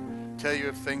we can tell you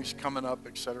if things coming up,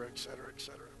 et cetera, et cetera, et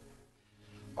cetera.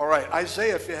 All right,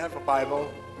 Isaiah, if you have a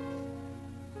Bible,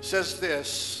 says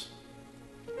this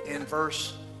in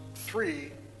verse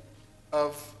 3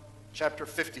 of chapter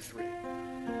 53.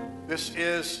 This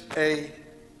is a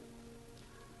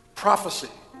prophecy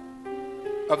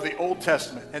of the Old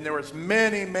Testament. And there was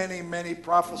many, many, many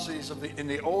prophecies in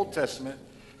the Old Testament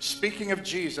speaking of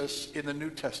Jesus in the New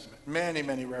Testament. Many,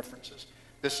 many references.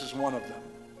 This is one of them.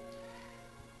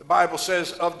 The Bible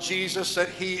says of Jesus that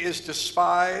he is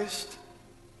despised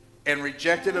and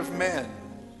rejected of men,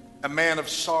 a man of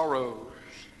sorrows,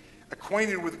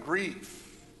 acquainted with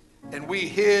grief, and we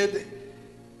hid,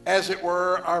 as it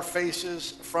were, our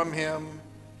faces from him.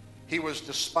 He was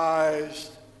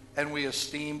despised, and we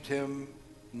esteemed him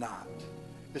not.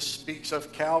 This speaks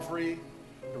of Calvary,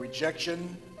 the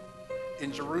rejection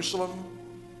in Jerusalem,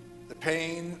 the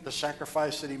pain, the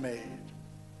sacrifice that he made.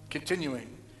 Continuing,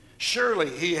 surely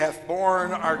he hath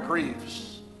borne our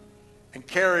griefs and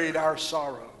carried our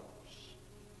sorrows.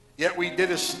 Yet we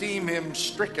did esteem him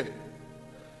stricken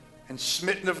and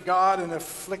smitten of God and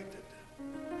afflicted.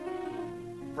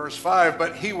 Verse 5,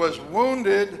 but he was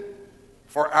wounded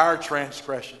for our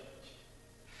transgressions.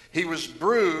 He was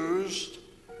bruised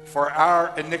for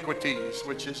our iniquities,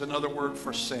 which is another word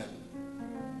for sin.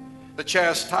 The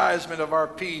chastisement of our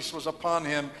peace was upon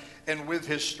him, and with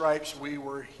his stripes we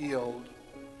were healed.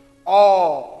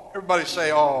 All, everybody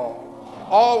say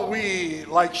all we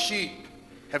like sheep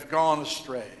have gone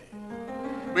astray.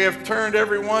 We have turned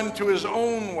every one to his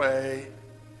own way,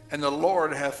 and the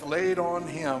Lord hath laid on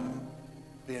him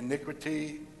the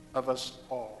iniquity of us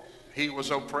all. he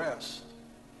was oppressed.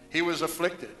 He was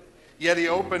afflicted, yet he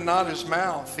opened not his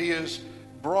mouth. He is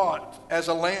brought as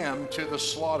a lamb to the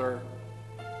slaughter,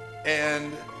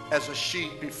 and as a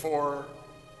sheep before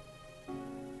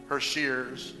her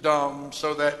shears, dumb,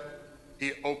 so that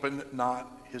he opened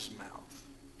not his mouth.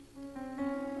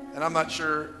 And I'm not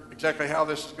sure exactly how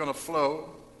this is going to flow,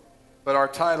 but our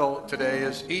title today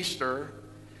is Easter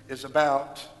is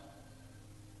about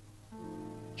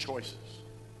choices.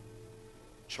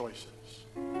 Choices.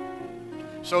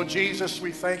 So Jesus,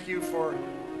 we thank you for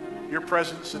your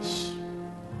presence that's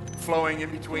flowing in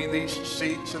between these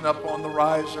seats and up on the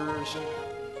risers and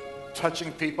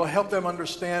touching people. Help them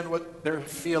understand what they're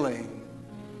feeling.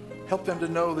 Help them to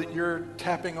know that you're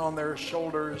tapping on their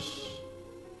shoulders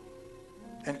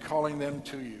and calling them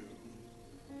to you.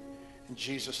 In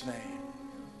Jesus' name,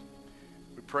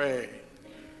 we pray.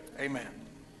 Amen.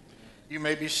 You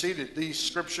may be seated. These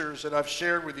scriptures that I've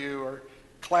shared with you are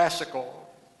classical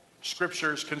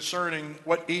scriptures concerning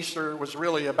what Easter was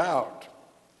really about.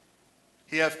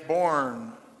 He hath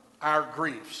borne our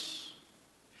griefs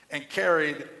and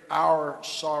carried our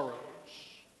sorrows.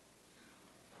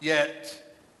 Yet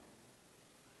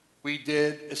we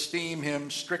did esteem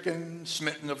him stricken,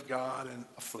 smitten of God, and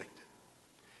afflicted.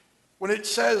 When it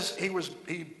says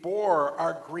he bore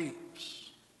our griefs,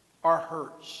 our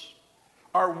hurts,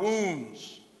 our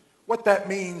wounds, what that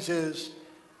means is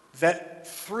that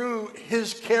through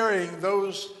his carrying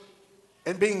those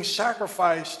and being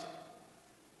sacrificed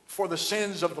for the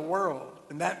sins of the world,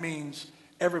 and that means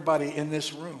everybody in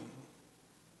this room,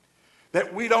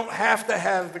 that we don't have to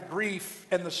have the grief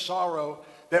and the sorrow,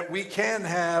 that we can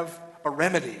have a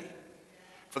remedy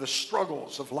for the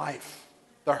struggles of life,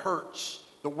 the hurts,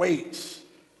 the weights,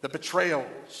 the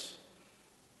betrayals,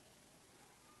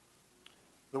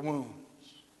 the wounds.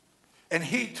 And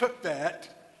he took that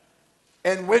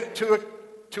and went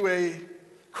to a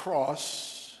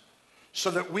cross so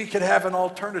that we could have an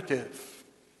alternative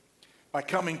by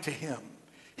coming to him.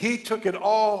 He took it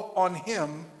all on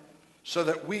him so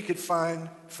that we could find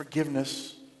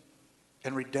forgiveness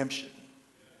and redemption.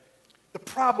 The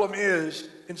problem is,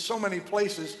 in so many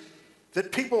places,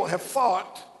 that people have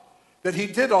thought that he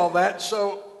did all that,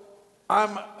 so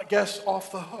I'm, I guess,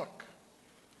 off the hook.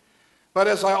 But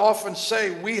as I often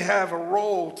say, we have a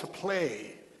role to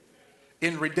play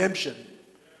in redemption.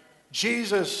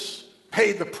 Jesus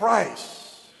paid the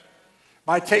price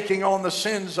by taking on the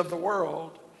sins of the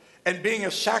world and being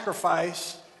a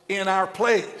sacrifice in our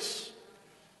place.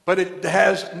 But it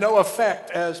has no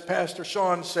effect, as Pastor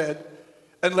Sean said,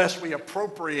 unless we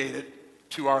appropriate it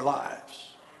to our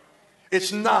lives.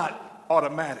 It's not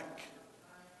automatic.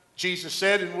 Jesus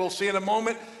said, and we'll see in a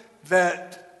moment,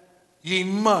 that ye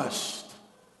must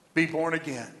be born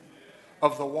again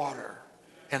of the water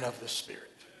and of the Spirit.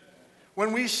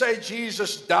 When we say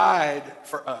Jesus died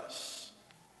for us,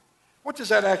 what does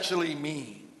that actually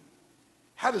mean?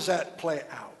 How does that play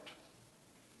out?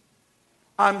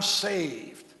 I'm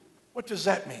saved. What does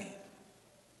that mean?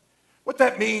 What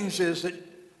that means is that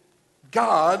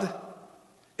God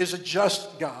is a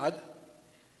just God,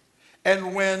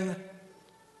 and when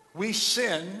we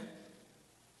sin,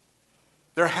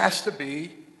 there has to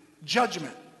be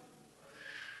judgment.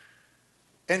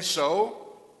 And so,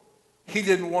 he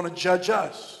didn't want to judge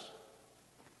us.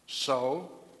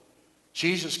 So,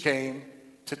 Jesus came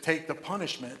to take the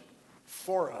punishment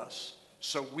for us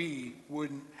so we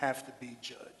wouldn't have to be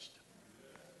judged.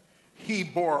 He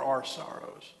bore our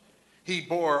sorrows. He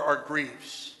bore our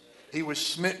griefs. He was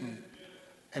smitten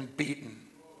and beaten.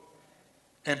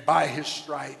 And by his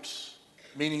stripes,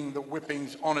 meaning the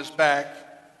whippings on his back,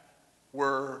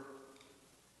 were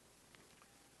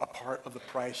a part of the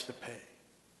price to pay.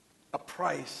 A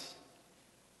price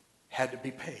had to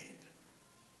be paid.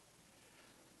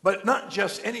 But not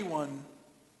just anyone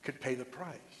could pay the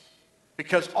price,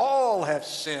 because all have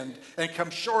sinned and come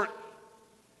short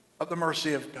of the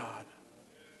mercy of God.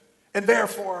 And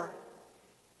therefore,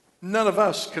 none of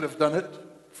us could have done it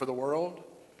for the world.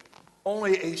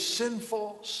 Only a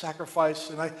sinful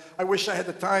sacrifice. And I wish I had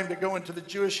the time to go into the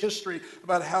Jewish history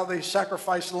about how they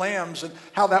sacrificed lambs and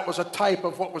how that was a type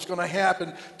of what was going to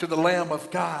happen to the Lamb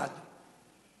of God.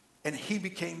 And he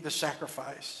became the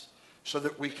sacrifice so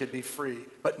that we could be free.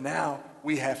 But now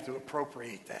we have to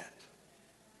appropriate that.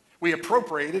 We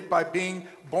appropriate it by being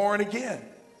born again.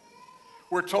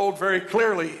 We're told very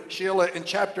clearly, Sheila, in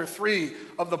chapter 3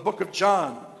 of the book of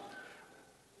John,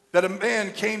 that a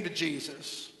man came to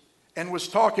Jesus and was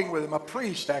talking with him, a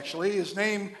priest actually. His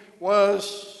name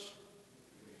was,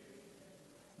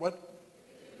 what?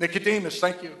 Nicodemus,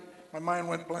 thank you. My mind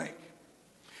went blank.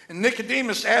 And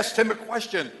Nicodemus asked him a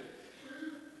question.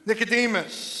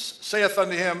 Nicodemus saith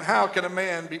unto him, how can a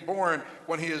man be born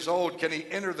when he is old? Can he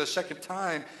enter the second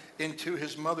time into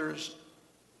his mother's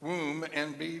womb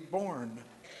and be born?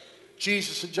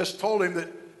 Jesus had just told him that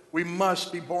we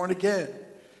must be born again.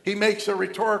 He makes a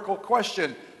rhetorical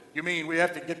question. You mean we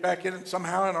have to get back in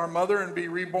somehow in our mother and be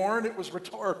reborn? It was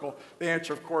rhetorical. The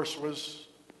answer, of course, was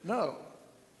no.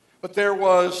 But there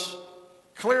was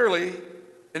clearly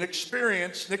an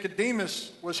experience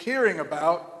Nicodemus was hearing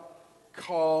about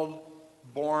called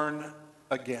born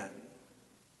again.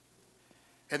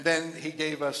 And then he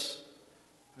gave us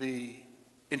the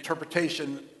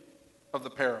interpretation of the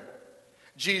parable.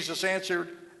 Jesus answered,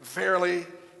 verily,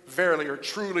 verily, or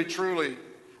truly, truly,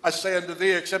 I say unto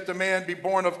thee, except a man be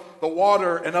born of the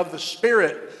water and of the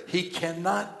Spirit, he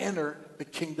cannot enter the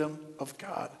kingdom of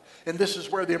God. And this is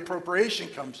where the appropriation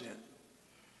comes in.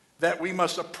 That we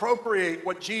must appropriate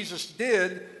what Jesus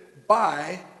did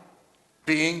by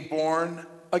being born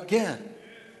again.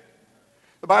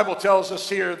 The Bible tells us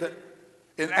here that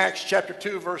in Acts chapter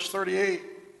 2, verse 38,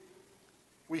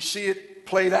 we see it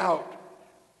played out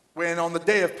when on the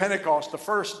day of Pentecost, the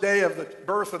first day of the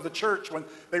birth of the church, when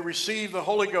they received the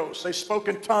Holy Ghost, they spoke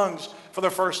in tongues for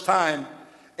the first time.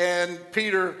 And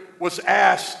Peter was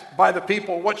asked by the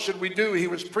people, what should we do? He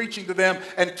was preaching to them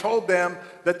and told them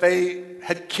that they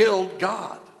had killed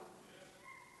God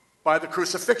by the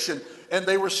crucifixion. And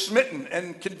they were smitten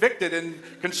and convicted and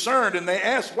concerned. And they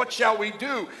asked, what shall we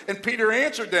do? And Peter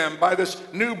answered them by this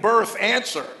new birth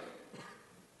answer.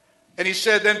 And he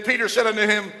said, then Peter said unto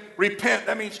him, repent.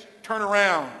 That means turn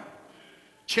around,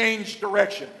 change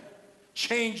direction,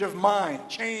 change of mind,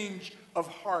 change of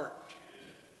heart.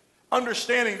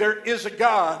 Understanding there is a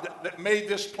God that made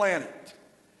this planet.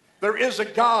 There is a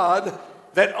God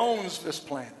that owns this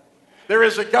planet. There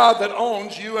is a God that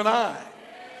owns you and I.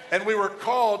 And we were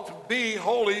called to be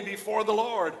holy before the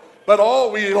Lord. But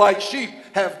all we like sheep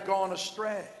have gone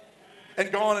astray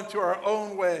and gone into our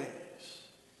own ways.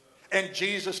 And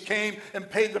Jesus came and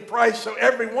paid the price so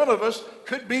every one of us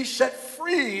could be set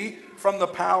free from the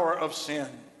power of sin.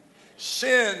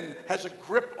 Sin has a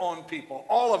grip on people,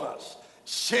 all of us.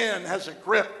 Sin has a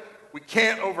grip. We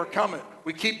can't overcome it.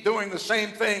 We keep doing the same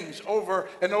things over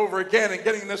and over again and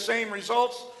getting the same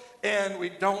results, and we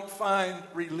don't find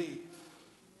relief.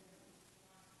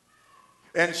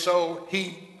 And so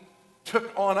he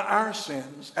took on our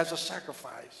sins as a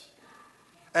sacrifice,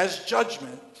 as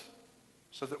judgment,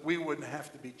 so that we wouldn't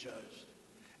have to be judged.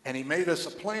 And he made us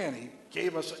a plan. He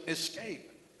gave us an escape,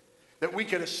 that we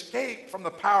could escape from the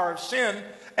power of sin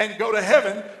and go to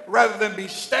heaven rather than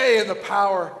stay in the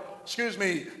power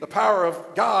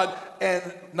of God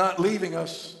and not leaving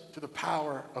us to the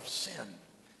power of sin.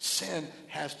 Sin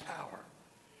has power.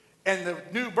 And the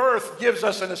new birth gives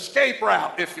us an escape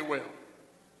route, if you will,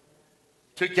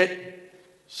 to get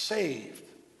saved.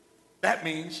 That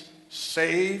means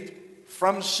saved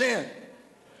from sin.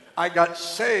 I got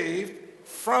saved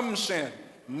from sin.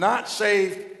 Not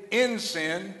saved in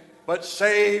sin, but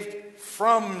saved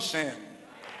from sin.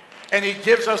 And he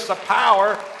gives us the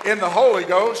power in the Holy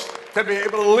Ghost to be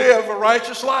able to live a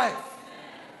righteous life.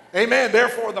 Amen.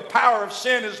 Therefore, the power of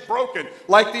sin is broken.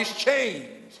 Like these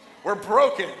chains were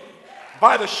broken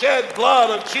by the shed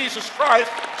blood of Jesus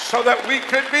Christ so that we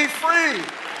could be free.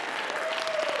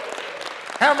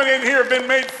 How many in here have been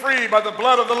made free by the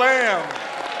blood of the Lamb?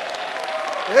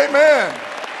 Amen.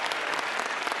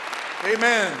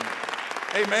 Amen.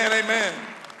 Amen. Amen.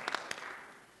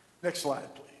 Next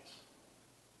slide, please.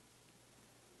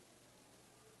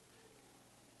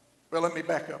 Well, let me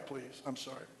back up, please. I'm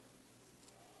sorry.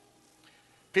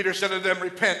 Peter said to them,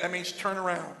 repent. That means turn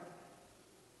around.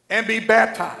 And be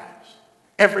baptized,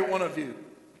 every one of you.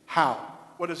 How?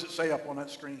 What does it say up on that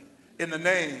screen? In the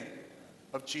name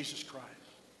of Jesus Christ.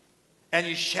 And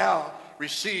you shall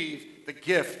receive the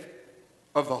gift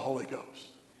of the Holy Ghost.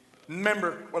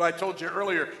 Remember what I told you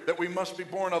earlier, that we must be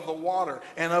born of the water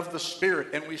and of the Spirit.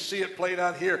 And we see it played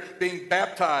out here, being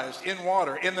baptized in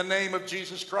water in the name of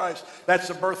Jesus Christ. That's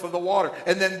the birth of the water.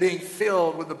 And then being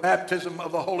filled with the baptism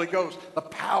of the Holy Ghost, the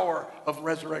power of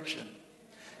resurrection.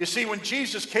 You see, when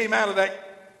Jesus came out of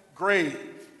that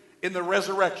grave in the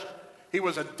resurrection, he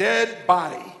was a dead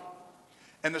body.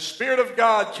 And the Spirit of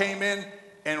God came in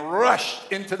and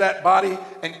rushed into that body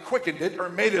and quickened it or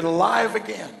made it alive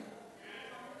again.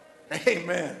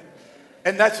 Amen.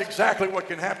 And that's exactly what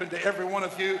can happen to every one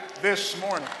of you this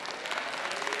morning.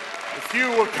 If you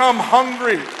will come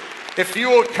hungry, if you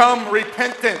will come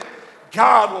repentant,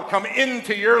 God will come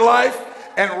into your life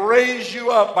and raise you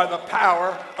up by the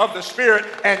power of the Spirit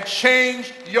and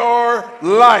change your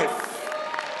life.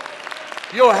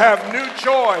 You'll have new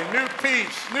joy, new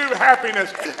peace, new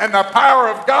happiness, and the power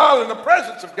of God and the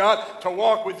presence of God to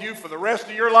walk with you for the rest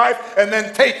of your life and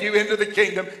then take you into the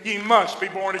kingdom. Ye must be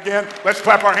born again. Let's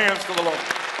clap our hands to the Lord.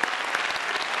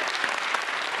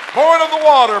 Born of the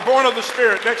water, born of the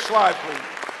Spirit. Next slide, please.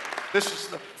 This is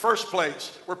the first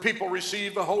place where people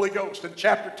receive the Holy Ghost in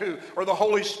chapter 2, or the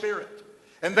Holy Spirit.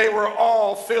 And they were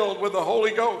all filled with the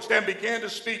Holy Ghost and began to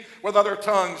speak with other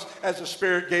tongues as the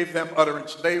Spirit gave them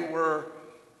utterance. They were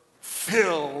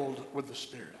filled with the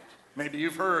Spirit. Maybe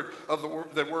you've heard of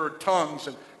the word tongues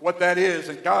and what that is.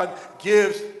 And God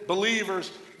gives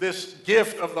believers this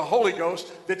gift of the Holy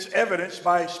Ghost that's evidenced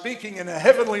by speaking in a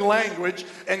heavenly language.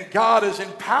 And God is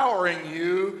empowering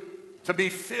you to be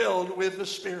filled with the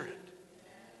Spirit.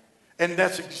 And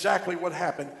that's exactly what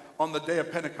happened on the day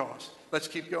of Pentecost. Let's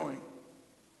keep going.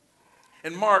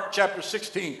 In Mark chapter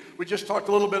 16, we just talked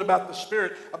a little bit about the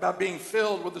Spirit, about being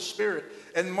filled with the Spirit.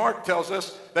 And Mark tells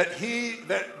us that he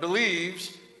that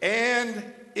believes and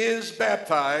is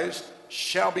baptized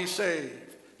shall be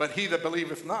saved, but he that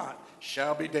believeth not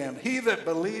shall be damned. He that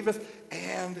believeth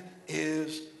and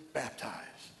is baptized.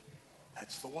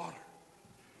 That's the water.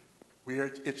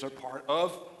 It's a part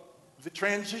of the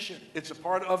transition. It's a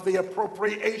part of the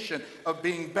appropriation of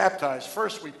being baptized.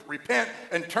 First, we repent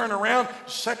and turn around.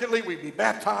 Secondly, we be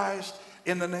baptized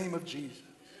in the name of Jesus.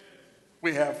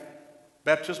 We have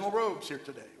baptismal robes here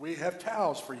today. We have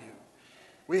towels for you.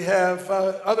 We have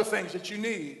other things that you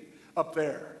need up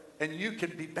there. And you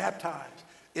can be baptized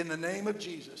in the name of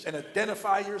Jesus and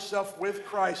identify yourself with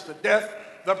Christ, the death,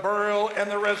 the burial,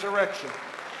 and the resurrection.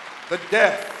 The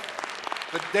death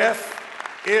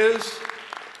is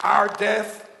our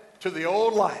death to the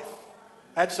old life.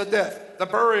 That's the death. The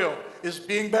burial is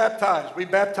being baptized. We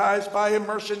baptize by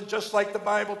immersion just like the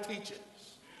Bible teaches.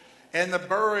 And the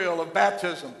burial of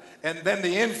baptism, and then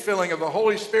the infilling of the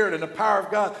Holy Spirit and the power of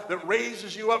God that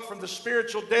raises you up from the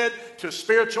spiritual dead to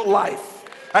spiritual life.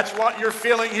 That's what you're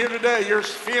feeling here today. You're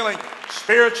feeling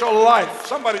spiritual life.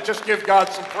 Somebody just give God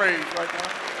some praise right now.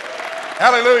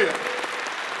 Hallelujah.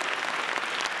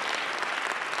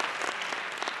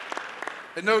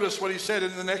 And notice what he said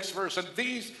in the next verse. And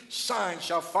these signs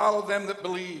shall follow them that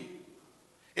believe.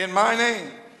 In my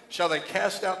name shall they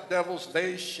cast out devils.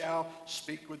 They shall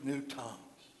speak with new tongues.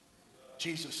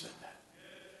 Jesus said that.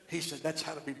 He said that's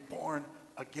how to be born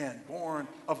again. Born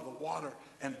of the water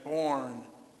and born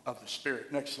of the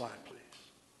Spirit. Next slide, please.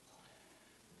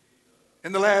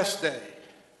 In the last day,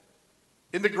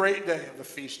 in the great day of the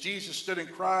feast, Jesus stood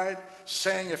and cried,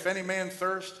 saying, if any man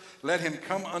thirst, let him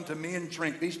come unto me and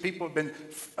drink. These people have been,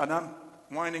 and I'm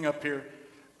winding up here,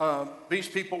 these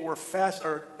people were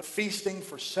feasting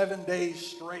for 7 days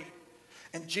straight.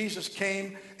 And Jesus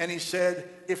came and he said,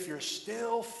 if you're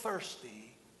still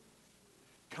thirsty,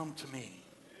 come to me.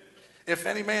 If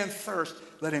any man thirst,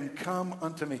 let him come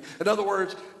unto me. In other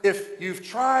words, if you've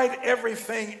tried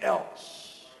everything else,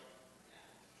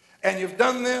 and you've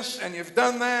done this and you've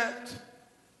done that,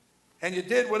 and you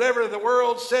did whatever the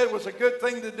world said was a good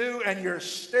thing to do, and you're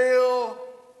still,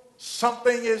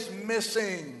 something is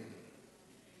missing.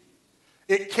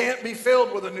 It can't be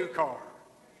filled with a new car.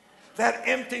 That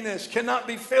emptiness cannot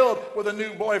be filled with a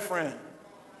new boyfriend.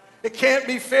 It can't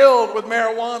be filled with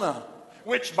marijuana,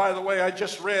 which, by the way, I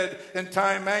just read in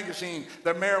Time magazine,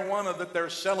 the marijuana that they're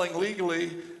selling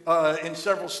legally in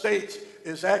several states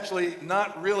is actually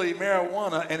not really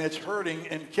marijuana, and it's hurting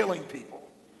and killing people.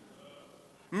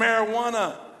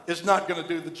 Marijuana is not going to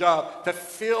do the job to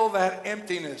fill that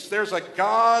emptiness. There's a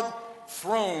God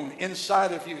throne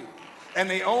inside of you, and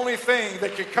the only thing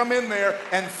that can come in there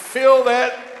and fill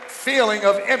that feeling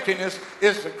of emptiness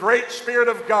is the great Spirit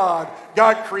of God.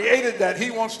 God created that.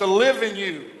 He wants to live in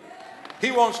you.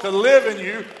 He wants to live in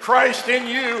you, Christ in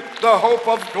you, the hope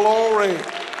of glory.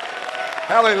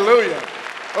 Hallelujah.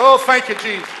 Oh, thank you,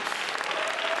 Jesus.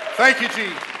 Thank you,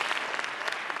 Jesus.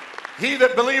 He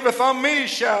that believeth on me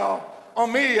shall,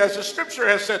 as the scripture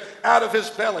has said, out of his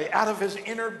belly, out of his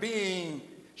inner being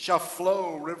shall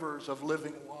flow rivers of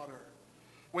living water.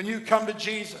 When you come to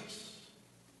Jesus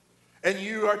and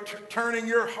you are turning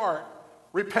your heart,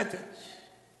 repentance,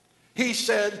 he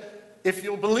said, if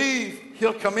you'll believe,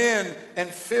 he'll come in and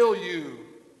fill you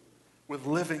with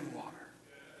living water.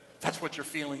 That's what you're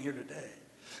feeling here today.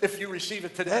 If you receive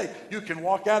it today, you can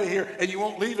walk out of here and you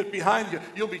won't leave it behind you.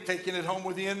 You'll be taking it home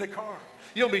with you in the car.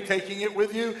 You'll be taking it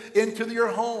with you into your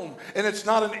home. And it's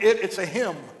not an it, it's a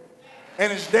him.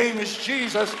 And his name is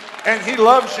Jesus, and he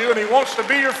loves you, and he wants to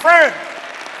be your friend.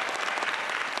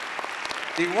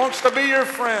 He wants to be your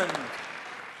friend.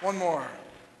 One more.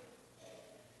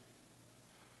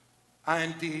 I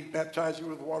indeed baptize you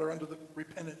with water unto the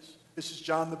repentance. This is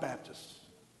John the Baptist.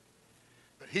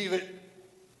 He that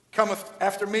cometh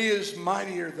after me is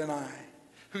mightier than I,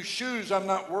 whose shoes I'm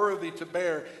not worthy to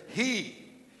bear. He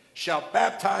shall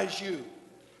baptize you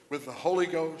with the Holy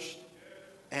Ghost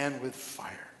and with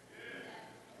fire.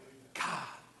 God,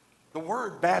 the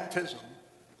word baptism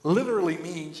literally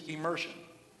means immersion.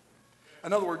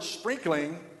 In other words,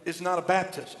 sprinkling is not a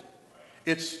baptism.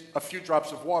 It's a few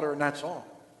drops of water and that's all.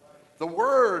 The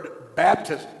word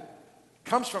baptism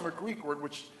comes from a Greek word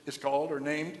which is called or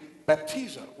named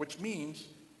baptizo, which means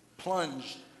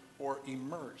plunged or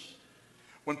immersed.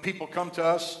 When people come to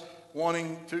us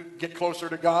wanting to get closer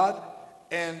to God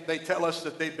and they tell us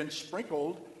that they've been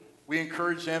sprinkled, we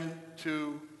encourage them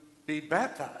to be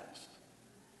baptized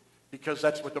because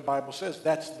that's what the Bible says.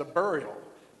 That's the burial.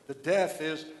 The death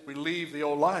is we leave the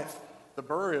old life. The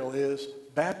burial is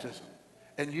baptism.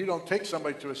 And you don't take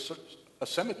somebody to a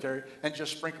cemetery and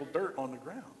just sprinkle dirt on the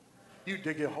ground. You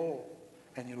dig a hole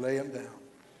and you lay them down.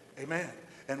 Amen.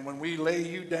 And when we lay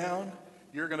you down,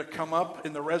 you're going to come up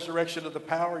in the resurrection of the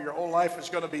power. Your whole life is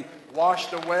going to be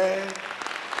washed away.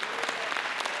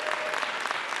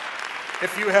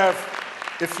 If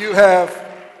you have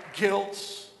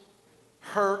guilt,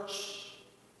 hurts,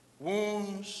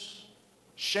 wounds,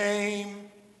 shame,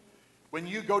 when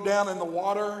you go down in the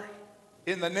water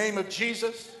in the name of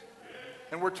Jesus,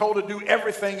 and we're told to do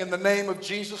everything in the name of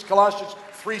Jesus, Colossians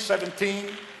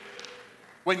 3:17,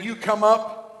 when you come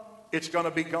up, it's going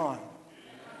to be gone.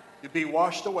 You'll be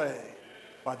washed away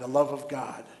by the love of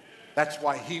God. That's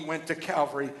why he went to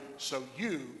Calvary, so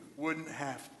you wouldn't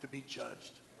have to be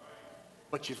judged.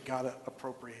 But you've got to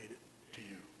appropriate it to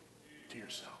you, to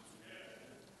yourself.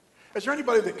 Is there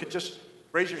anybody that could just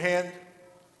raise your hand,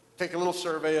 take a little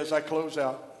survey as I close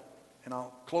out, and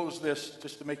I'll close this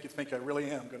just to make you think I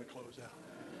really am going to close out.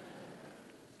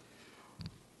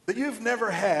 That you've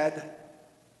never had,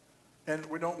 and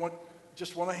we don't want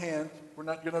just want a hand, we're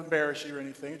not going to embarrass you or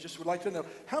anything, I just would like to know,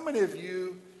 how many of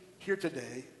you here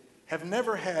today have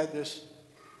never had this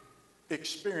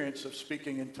experience of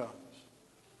speaking in tongues?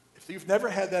 If you've never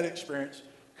had that experience,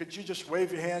 could you just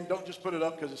wave your hand? Don't just put it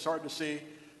up because it's hard to see.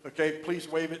 Okay, please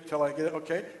wave it till I get it.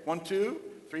 Okay, 1, 2,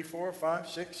 3, 4, 5,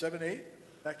 6, 7,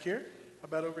 8. Back here. How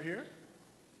about over here?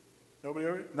 Nobody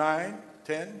over here? 9,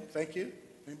 10. Thank you.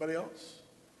 Anybody else?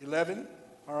 11.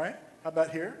 All right. How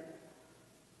about here?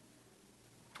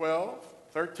 12,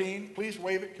 13. Please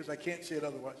wave it because I can't see it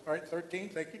otherwise. All right, 13.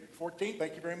 Thank you. 14.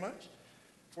 Thank you very much.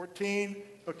 14.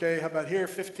 Okay, how about here?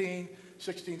 15,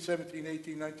 16, 17,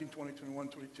 18, 19, 20, 21,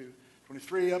 22,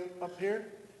 23 up here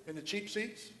in the cheap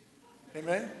seats.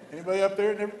 Amen. Anybody up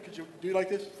there? Could you do like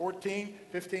this? 14,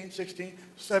 15, 16,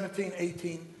 17,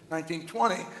 18, 19,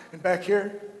 20. And back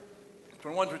here,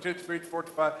 21, 22, 23, 24,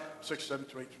 25, 6, 7,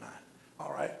 8, 9.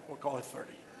 All right, we'll call it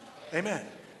 30. Amen.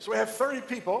 So we have 30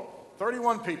 people,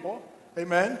 31 people,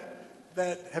 amen,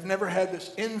 that have never had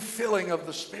this infilling of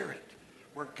the Spirit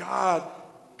where God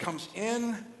comes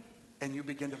in and you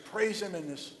begin to praise him in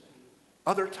this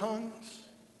other tongues,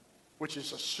 which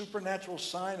is a supernatural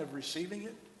sign of receiving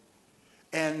it.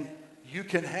 And you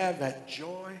can have that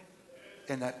joy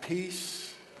and that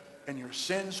peace and your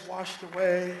sins washed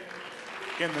away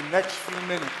in the next few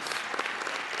minutes.